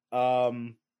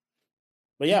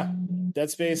 But yeah,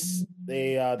 Dead Space.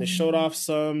 They showed off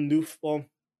some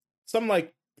some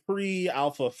like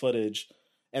pre-alpha footage,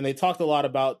 and they talked a lot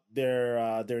about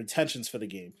their intentions for the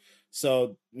game.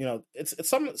 So it's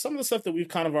some of the stuff that we've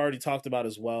kind of already talked about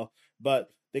as well, but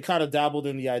they kind of dabbled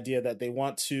in the idea that they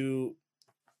want to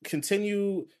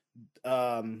continue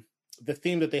the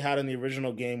theme that they had in the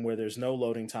original game, where there's no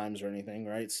loading times or anything,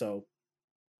 right? So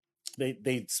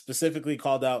they specifically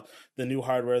called out the new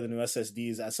hardware, the new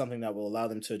SSDs, as something that will allow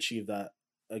them to achieve that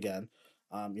again.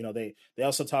 They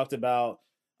also talked about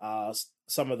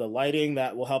some of the lighting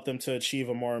that will help them to achieve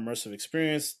a more immersive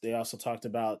experience. They also talked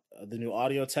about the new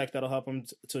audio tech that'll help them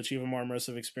to achieve a more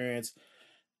immersive experience.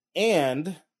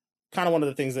 And kind of one of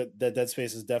the things that Dead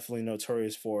Space is definitely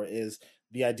notorious for is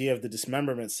the idea of the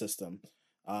dismemberment system.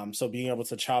 So being able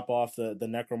to chop off the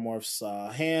necromorph's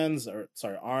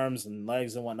arms and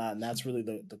legs and whatnot, and that's really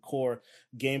the core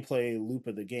gameplay loop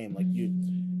of the game. Like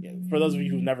for those of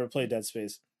you who've never played Dead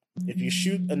Space, if you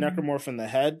shoot a necromorph in the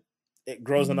head, it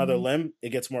grows another limb, it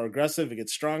gets more aggressive, it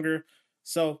gets stronger.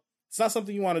 So it's not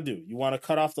something you want to do. You want to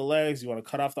cut off the legs, you want to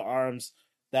cut off the arms.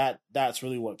 That's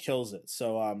really what kills it.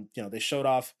 So they showed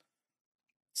off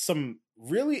some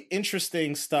really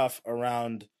interesting stuff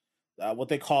around what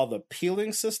they call the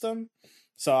peeling system.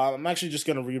 So I'm actually just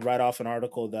going to read right off an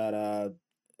article that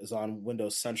is on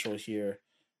Windows Central here,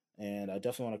 and I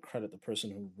definitely want to credit the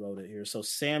person who wrote it here. So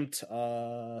Sam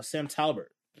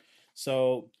Talbert.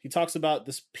 So he talks about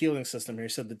this peeling system here. He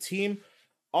said the team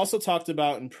also talked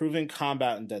about improving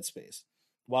combat in Dead Space.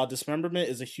 While dismemberment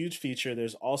is a huge feature,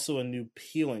 there's also a new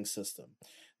peeling system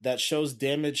that shows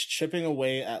damage chipping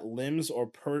away at limbs or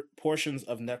portions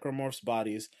of necromorphs'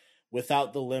 bodies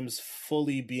without the limbs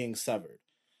fully being severed,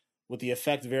 with the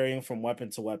effect varying from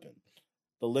weapon to weapon.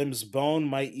 The limb's bone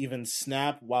might even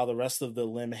snap while the rest of the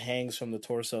limb hangs from the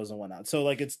torsos and whatnot. So,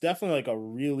 like, it's definitely like a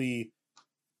really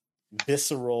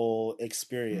visceral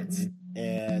experience,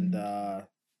 and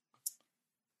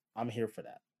I'm here for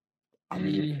that.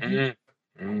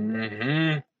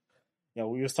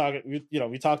 We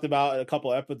talked about a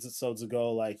couple episodes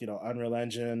ago, like, Unreal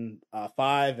Engine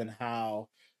 5 and how,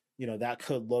 that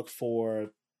could look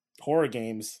for horror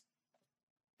games.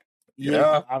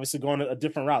 Yeah. Obviously going a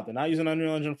different route. They're not using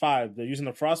Unreal Engine 5. They're using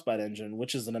the Frostbite engine,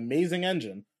 which is an amazing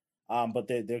engine. But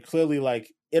they're clearly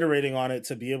like iterating on it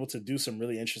to be able to do some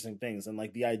really interesting things. And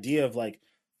like the idea of like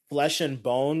flesh and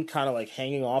bone kind of like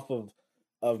hanging off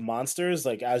of monsters,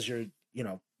 like as you're,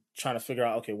 trying to figure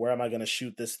out, okay, where am I going to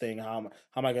shoot this thing? How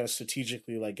am I going to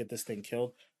strategically like get this thing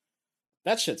killed?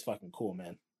 That shit's fucking cool,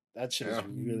 man. That shit is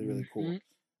really, really cool.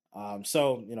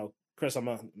 So, Chris, I'm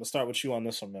gonna start with you on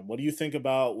this one, man. What do you think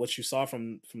about what you saw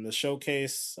from the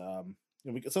showcase?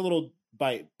 It's a little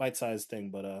bite-sized thing,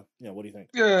 but what do you think?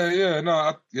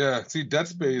 See, Dead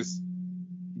Space,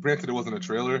 granted it wasn't a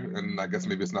trailer, and I guess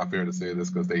maybe it's not fair to say this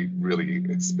because they really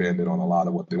expanded on a lot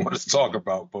of what they wanted to talk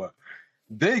about, but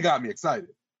they got me excited,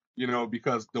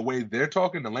 because the way they're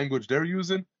talking, the language they're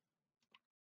using,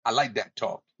 I like that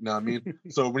talk. You know what I mean?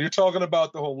 So when you're talking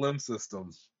about the whole limb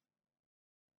system,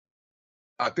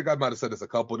 I think I might have said this a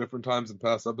couple different times in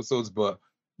past episodes, but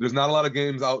there's not a lot of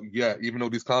games out yet, even though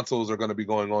these consoles are going to be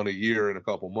going on a year in a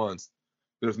couple months.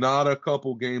 There's not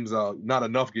enough games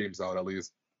out at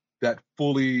least, that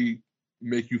fully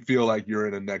make you feel like you're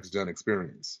in a next-gen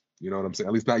experience. You know what I'm saying?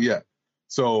 At least not yet.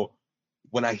 So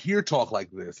when I hear talk like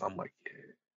this, I'm like,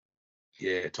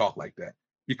 yeah, talk like that.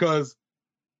 Because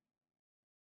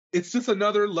it's just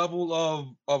another level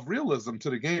of realism to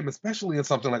the game, especially in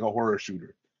something like a horror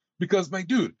shooter. Because, my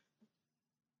dude,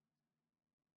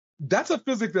 that's a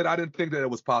physics that I didn't think that it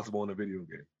was possible in a video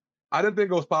game. I didn't think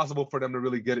it was possible for them to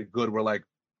really get it good where, like,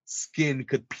 skin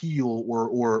could peel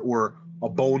or a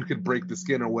bone could break the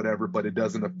skin or whatever, but it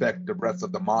doesn't affect the rest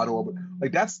of the model.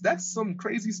 Like, that's some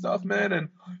crazy stuff, man. And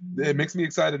it makes me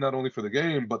excited not only for the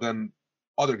game, but then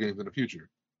other games in the future.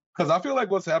 Because I feel like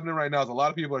what's happening right now is a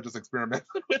lot of people are just experimenting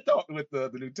with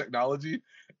the new technology.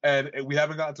 And we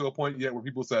haven't gotten to a point yet where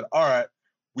people said, all right,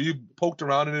 we've poked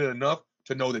around in it enough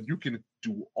to know that you can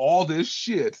do all this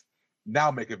shit,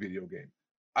 now make a video game.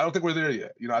 I don't think we're there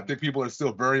yet. I think people are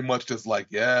still very much just like,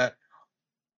 yeah,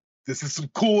 this is some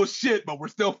cool shit, but we're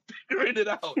still figuring it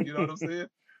out. You know what I'm saying?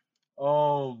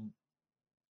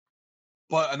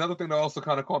 But another thing that also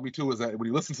kind of caught me too is that when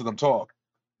you listen to them talk,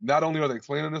 not only are they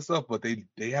explaining this stuff, but they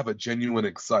have a genuine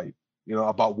excite,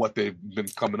 about what they've been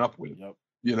coming up with.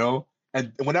 Yep.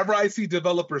 And whenever I see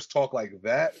developers talk like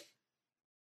that,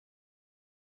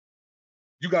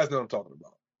 you guys know what I'm talking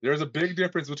about. There's a big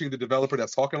difference between the developer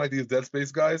that's talking like these Dead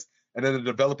Space guys, and then the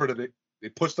developer that they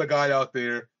push the guy out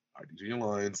there, all right, these are your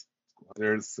lines, go out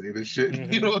there and say this shit, to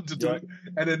do it.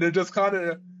 And then they're just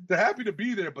they're happy to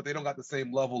be there, but they don't got the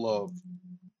same level of,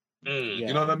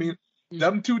 you know what I mean?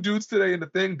 Them two dudes today in the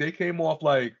thing, they came off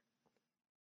like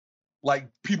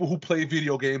people who play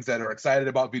video games that are excited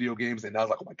about video games, and I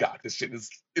was like, oh my God, this shit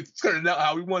it's turning out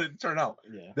how we wanted it to turn out.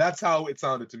 Yeah. That's how it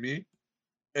sounded to me.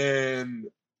 And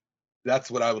that's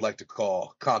what I would like to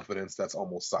call confidence that's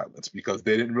almost silence, because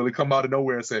they didn't really come out of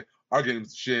nowhere and say, our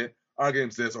game's shit, our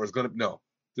game's this, or it's going to... No.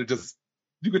 They're just...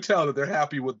 You could tell that they're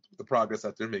happy with the progress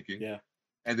that they're making. Yeah.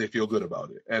 And they feel good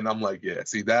about it. And I'm like, yeah,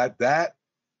 see, that...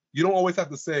 You don't always have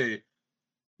to say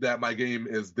that my game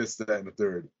is this, that, and the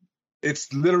third.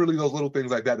 It's literally those little things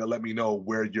like that let me know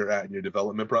where you're at in your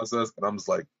development process. And I'm just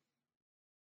like,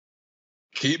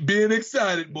 keep being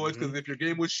excited, boys, because if your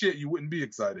game was shit, you wouldn't be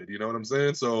excited. You know what I'm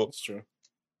saying? So That's true.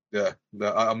 yeah,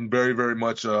 I'm very, very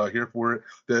much here for it.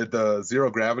 The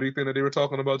zero gravity thing that they were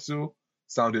talking about too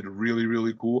sounded really,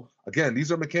 really cool. Again,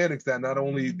 these are mechanics that not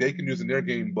only they can use in their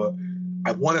game, but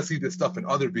I want to see this stuff in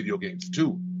other video games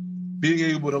too.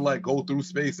 Being able to like go through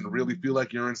space and really feel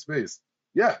like you're in space.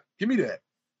 Yeah, give me that.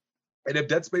 And if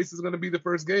Dead Space is going to be the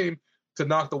first game to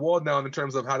knock the wall down in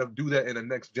terms of how to do that in a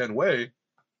next gen way,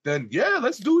 then yeah,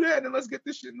 let's do that and let's get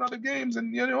this shit in other games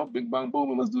and bing bang boom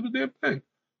and let's do the damn thing.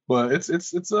 But it's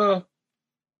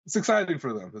exciting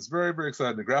for them. It's very, very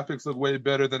exciting. The graphics look way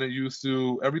better than it used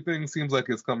to. Everything seems like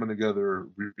it's coming together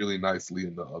really nicely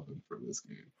in the oven for this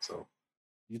game. So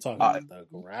you talking about the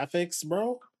graphics,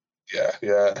 bro?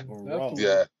 Yeah. Bro,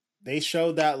 yeah. They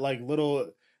showed that like little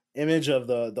image of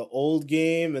the old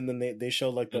game, and then they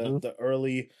showed like the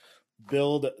early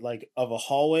build like of a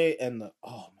hallway, and oh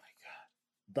my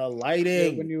god, the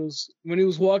lighting. Yeah, when he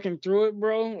was walking through it,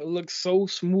 bro, it looked so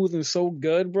smooth and so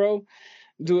good, bro.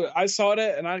 Dude, I saw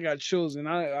that and I got chills, and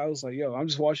I was like, yo, I'm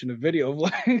just watching the video of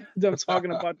like them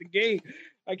talking about the game.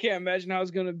 I can't imagine how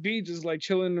it's gonna be just like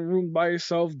chilling in the room by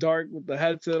yourself, dark with the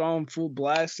headset on, full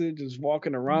blasted, just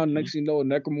walking around. Next thing you know, a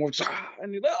necromorph,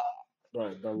 and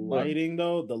bro, the lighting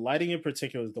though, the lighting in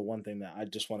particular is the one thing that I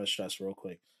just want to stress real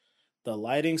quick. The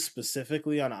lighting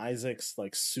specifically on Isaac's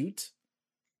like suit.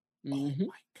 Oh my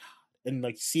god. And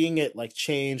like seeing it like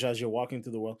change as you're walking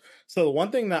through the world. So the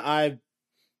one thing that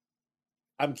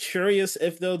I'm curious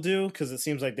if they'll do, because it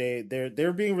seems like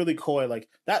they're being really coy. Like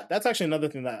that's actually another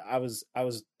thing that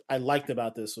I liked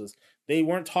about this was they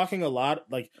weren't talking a lot.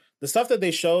 Like the stuff that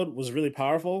they showed was really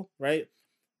powerful, right?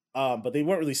 But they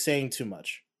weren't really saying too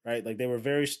much, right? Like they were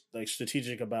very like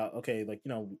strategic about, okay, like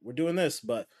we're doing this,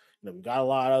 but we got a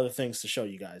lot of other things to show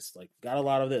you guys. Like got a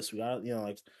lot of this. We got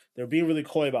like they're being really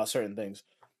coy about certain things.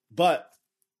 But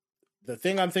the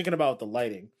thing I'm thinking about the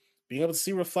lighting, being able to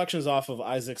see reflections off of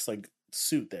Isaac's like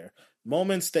suit there,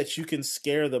 moments that you can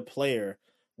scare the player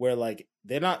where like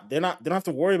they don't have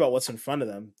to worry about what's in front of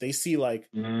them. They see like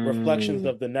reflections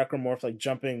of the necromorph like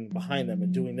jumping behind them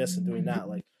and doing this and doing that,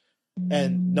 like,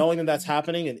 and knowing that that's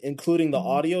happening and including the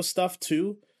audio stuff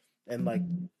too, and like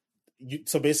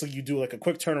so basically you do like a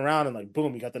quick turnaround and like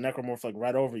boom, you got the necromorph like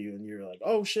right over you and you're like,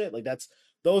 oh shit, like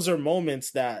those are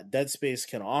moments that Dead Space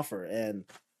can offer. And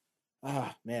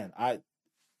man,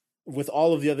 with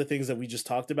all of the other things that we just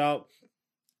talked about,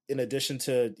 in addition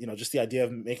to just the idea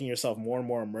of making yourself more and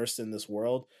more immersed in this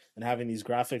world and having these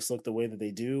graphics look the way that they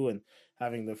do and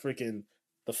having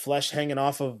the flesh hanging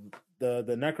off of the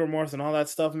necromorphs and all that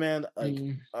stuff, man, like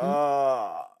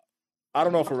I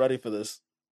don't know if we're ready for this.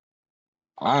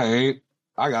 I ain't.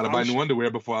 I gotta buy new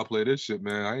underwear before I play this shit,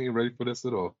 man. I ain't ready for this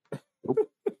at all.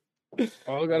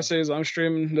 All I gotta say is I'm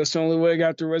streaming. That's the only way I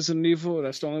got through Resident Evil.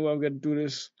 That's the only way I'm gonna do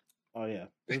this. Oh yeah,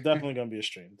 it's definitely gonna be a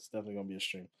stream. It's definitely gonna be a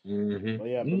stream. But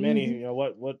yeah, but Manny,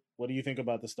 what do you think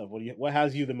about this stuff? What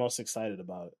has you the most excited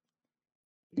about it?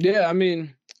 Yeah, I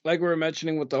mean, like we were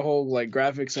mentioning with the whole like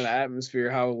graphics and atmosphere,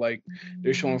 how like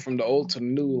they're showing from the old to the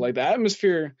new. Like the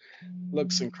atmosphere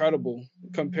looks incredible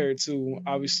compared to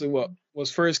obviously what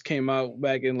was first came out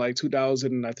back in like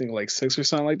 2000, I think like 6 or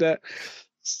something like that.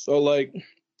 So like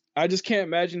I just can't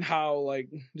imagine how like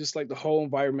just like the whole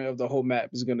environment of the whole map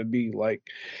is gonna be. Like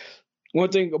one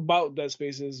thing about Dead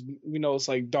Space is it's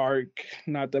like dark,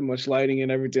 not that much lighting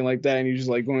and everything like that, and you're just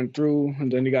like going through,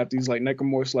 and then you got these like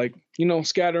necromorphs like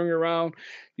scattering around.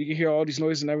 You can hear all these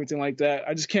noises and everything like that.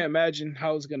 I just can't imagine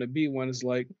how it's gonna be when it's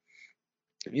like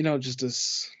just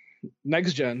this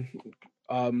next gen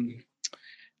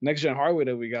hardware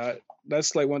that we got.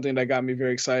 That's like one thing that got me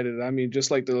very excited. I mean,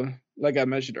 just like I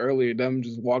mentioned earlier, them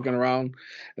just walking around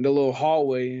in the little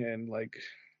hallway and like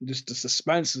just the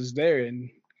suspense is there, and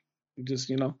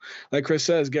just like Chris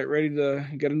says, get ready to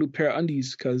get a new pair of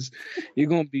undies because you're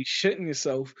gonna be shitting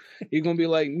yourself. You're gonna be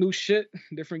like, new shit,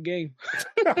 different game.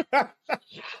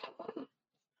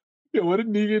 Yeah, what did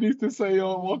Negan used to say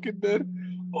on Walking Dead?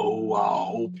 Oh, I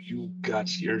hope you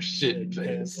got your shit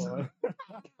pants.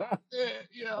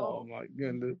 Yeah. Oh my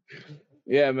goodness.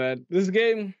 Yeah, man. This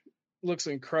game looks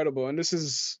incredible, and this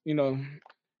is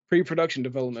pre-production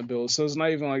development build, so it's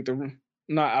not even like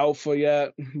not alpha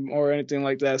yet or anything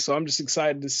like that. So I'm just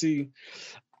excited to see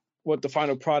what the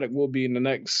final product will be in the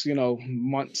next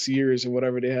months, years, or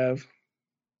whatever they have.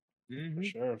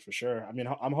 For sure. I mean,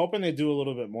 I'm hoping they do a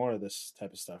little bit more of this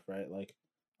type of stuff, right? Like,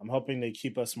 I'm hoping they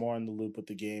keep us more in the loop with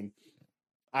the game.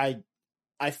 I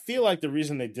feel like the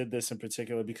reason they did this in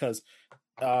particular because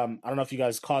I don't know if you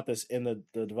guys caught this in the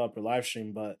developer live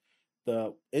stream, but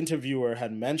the interviewer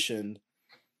had mentioned,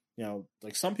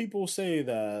 like some people say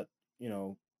that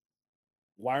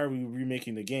why are we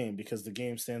remaking the game? Because the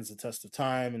game stands the test of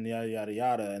time and yada yada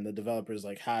yada. And the developers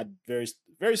like had very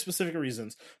very specific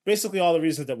reasons, basically all the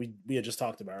reasons that we had just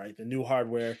talked about, right? The new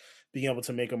hardware, being able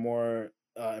to make a more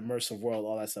immersive world,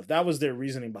 all that stuff. That was their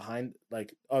reasoning behind,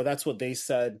 like, oh, that's what they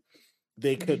said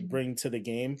they could bring to the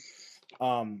game.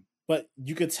 But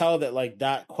you could tell that like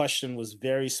that question was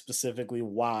very specifically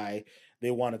why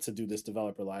they wanted to do this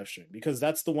developer live stream, because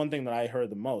that's the one thing that I heard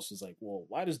the most is like, well,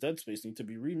 why does Dead Space need to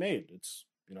be remade? It's,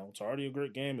 you know, it's already a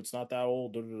great game. It's not that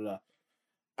old. Da, da, da.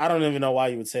 I don't even know why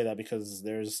you would say that, because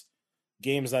there's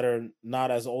games that are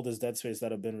not as old as Dead Space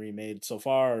that have been remade so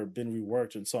far or been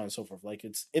reworked and so on and so forth. Like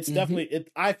it's definitely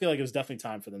I feel like it was definitely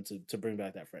time for them to bring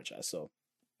back that franchise. So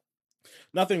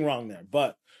nothing wrong there.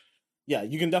 But yeah,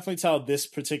 you can definitely tell this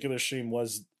particular stream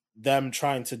was them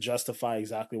trying to justify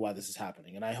exactly why this is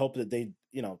happening. And I hope that they,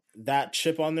 you know, that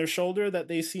chip on their shoulder that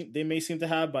they may seem to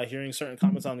have by hearing certain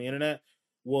comments on the internet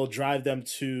will drive them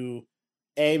to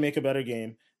A, make a better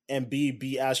game, and B,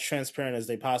 be as transparent as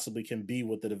they possibly can be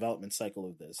with the development cycle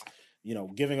of this. You know,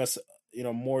 giving us, you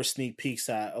know, more sneak peeks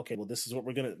at, okay, well, this is what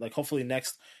we're gonna like. Hopefully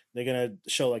next they're gonna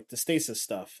show like the stasis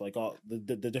stuff, like all the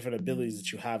different abilities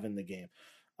that you have in the game.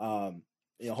 You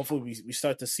know, hopefully we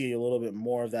start to see a little bit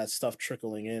more of that stuff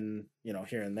trickling in, you know,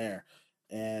 here and there.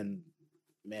 And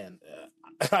man,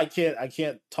 I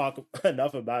can't talk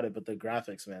enough about it, but the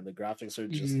graphics, man, the graphics are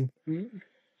just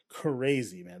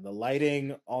crazy, man. The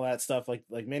lighting, all that stuff,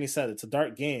 like Manny said, it's a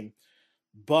dark game,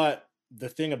 but the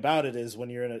thing about it is when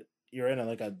you're in a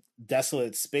like a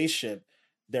desolate spaceship,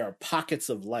 there are pockets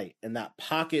of light, and that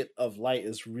pocket of light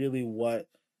is really what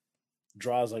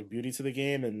draws like beauty to the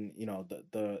game. And you know,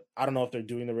 the I don't know if they're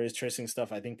doing the ray tracing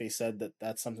stuff. I think they said that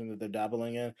that's something that they're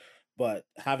dabbling in, but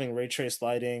having ray trace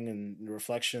lighting and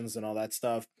reflections and all that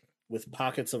stuff with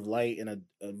pockets of light in a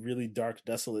really dark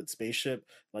desolate spaceship,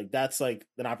 like that's like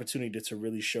an opportunity to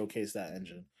really showcase that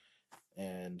engine.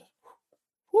 And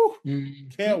whew,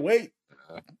 can't wait.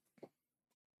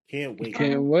 Can't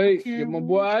wait. Get my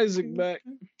boy Isaac back.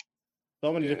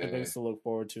 So many different things to look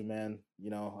forward to, man. You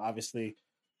know, obviously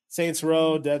Saints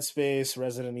Row, Dead Space,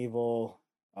 Resident Evil,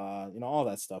 you know, all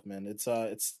that stuff, man. It's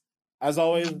as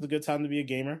always, it's a good time to be a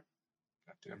gamer.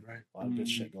 Goddamn right. A lot of good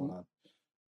shit going on.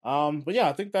 But yeah,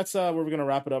 I think that's where we're gonna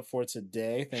wrap it up for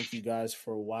today. Thank you guys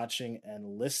for watching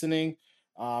and listening.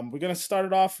 We're gonna start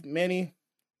it off, Manny.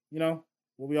 You know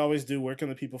what we always do. Where can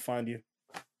the people find you?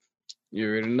 You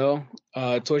already know.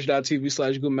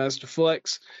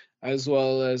 Twitch.tv/GoodMasterFlex, as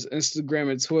well as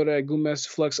Instagram and Twitter at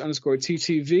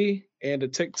GoodMasterFlex_TTV, and a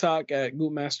TikTok at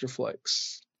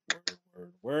GoodMasterFlex.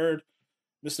 Word.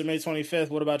 Mr. May 25th,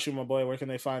 what about you, my boy? Where can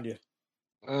they find you?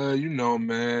 You know,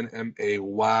 man,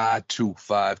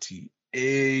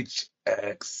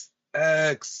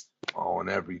 MAY25THXX on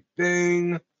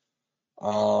everything,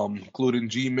 including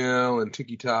Gmail and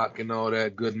TikTok and all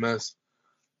that good mess.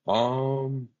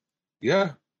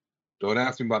 Yeah, don't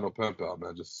ask me about no pen pal,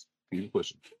 man. Just keep it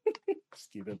pushing.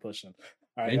 Just keep it pushing.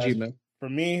 All right, and guys. Gmail. For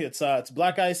me, it's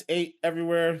Black Ice 8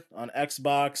 everywhere on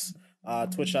Xbox,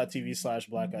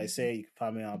 Twitch.tv/BlackIce8. You can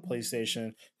find me on PlayStation.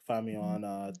 You can find me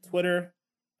on Twitter.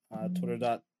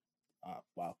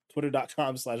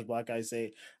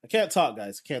 Twitter.com/BlackIce8. I can't talk,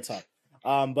 guys. Can't talk.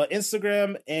 But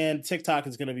Instagram and TikTok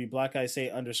is going to be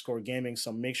BlackIce8_gaming.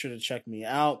 So make sure to check me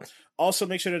out. Also,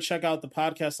 make sure to check out the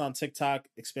podcast on TikTok,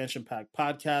 Expansion Pack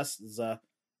Podcast. It's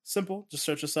simple. Just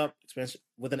search us up. Expansion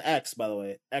with an X, by the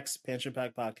way. Expansion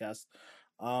Pack Podcast.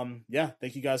 Yeah,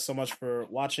 thank you guys so much for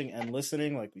watching and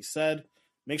listening. Like we said,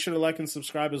 make sure to like and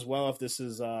subscribe as well if this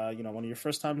is you know, one of your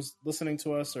first times listening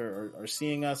to us or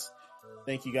seeing us.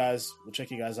 Thank you guys. We'll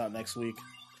check you guys out next week.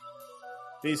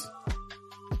 Peace.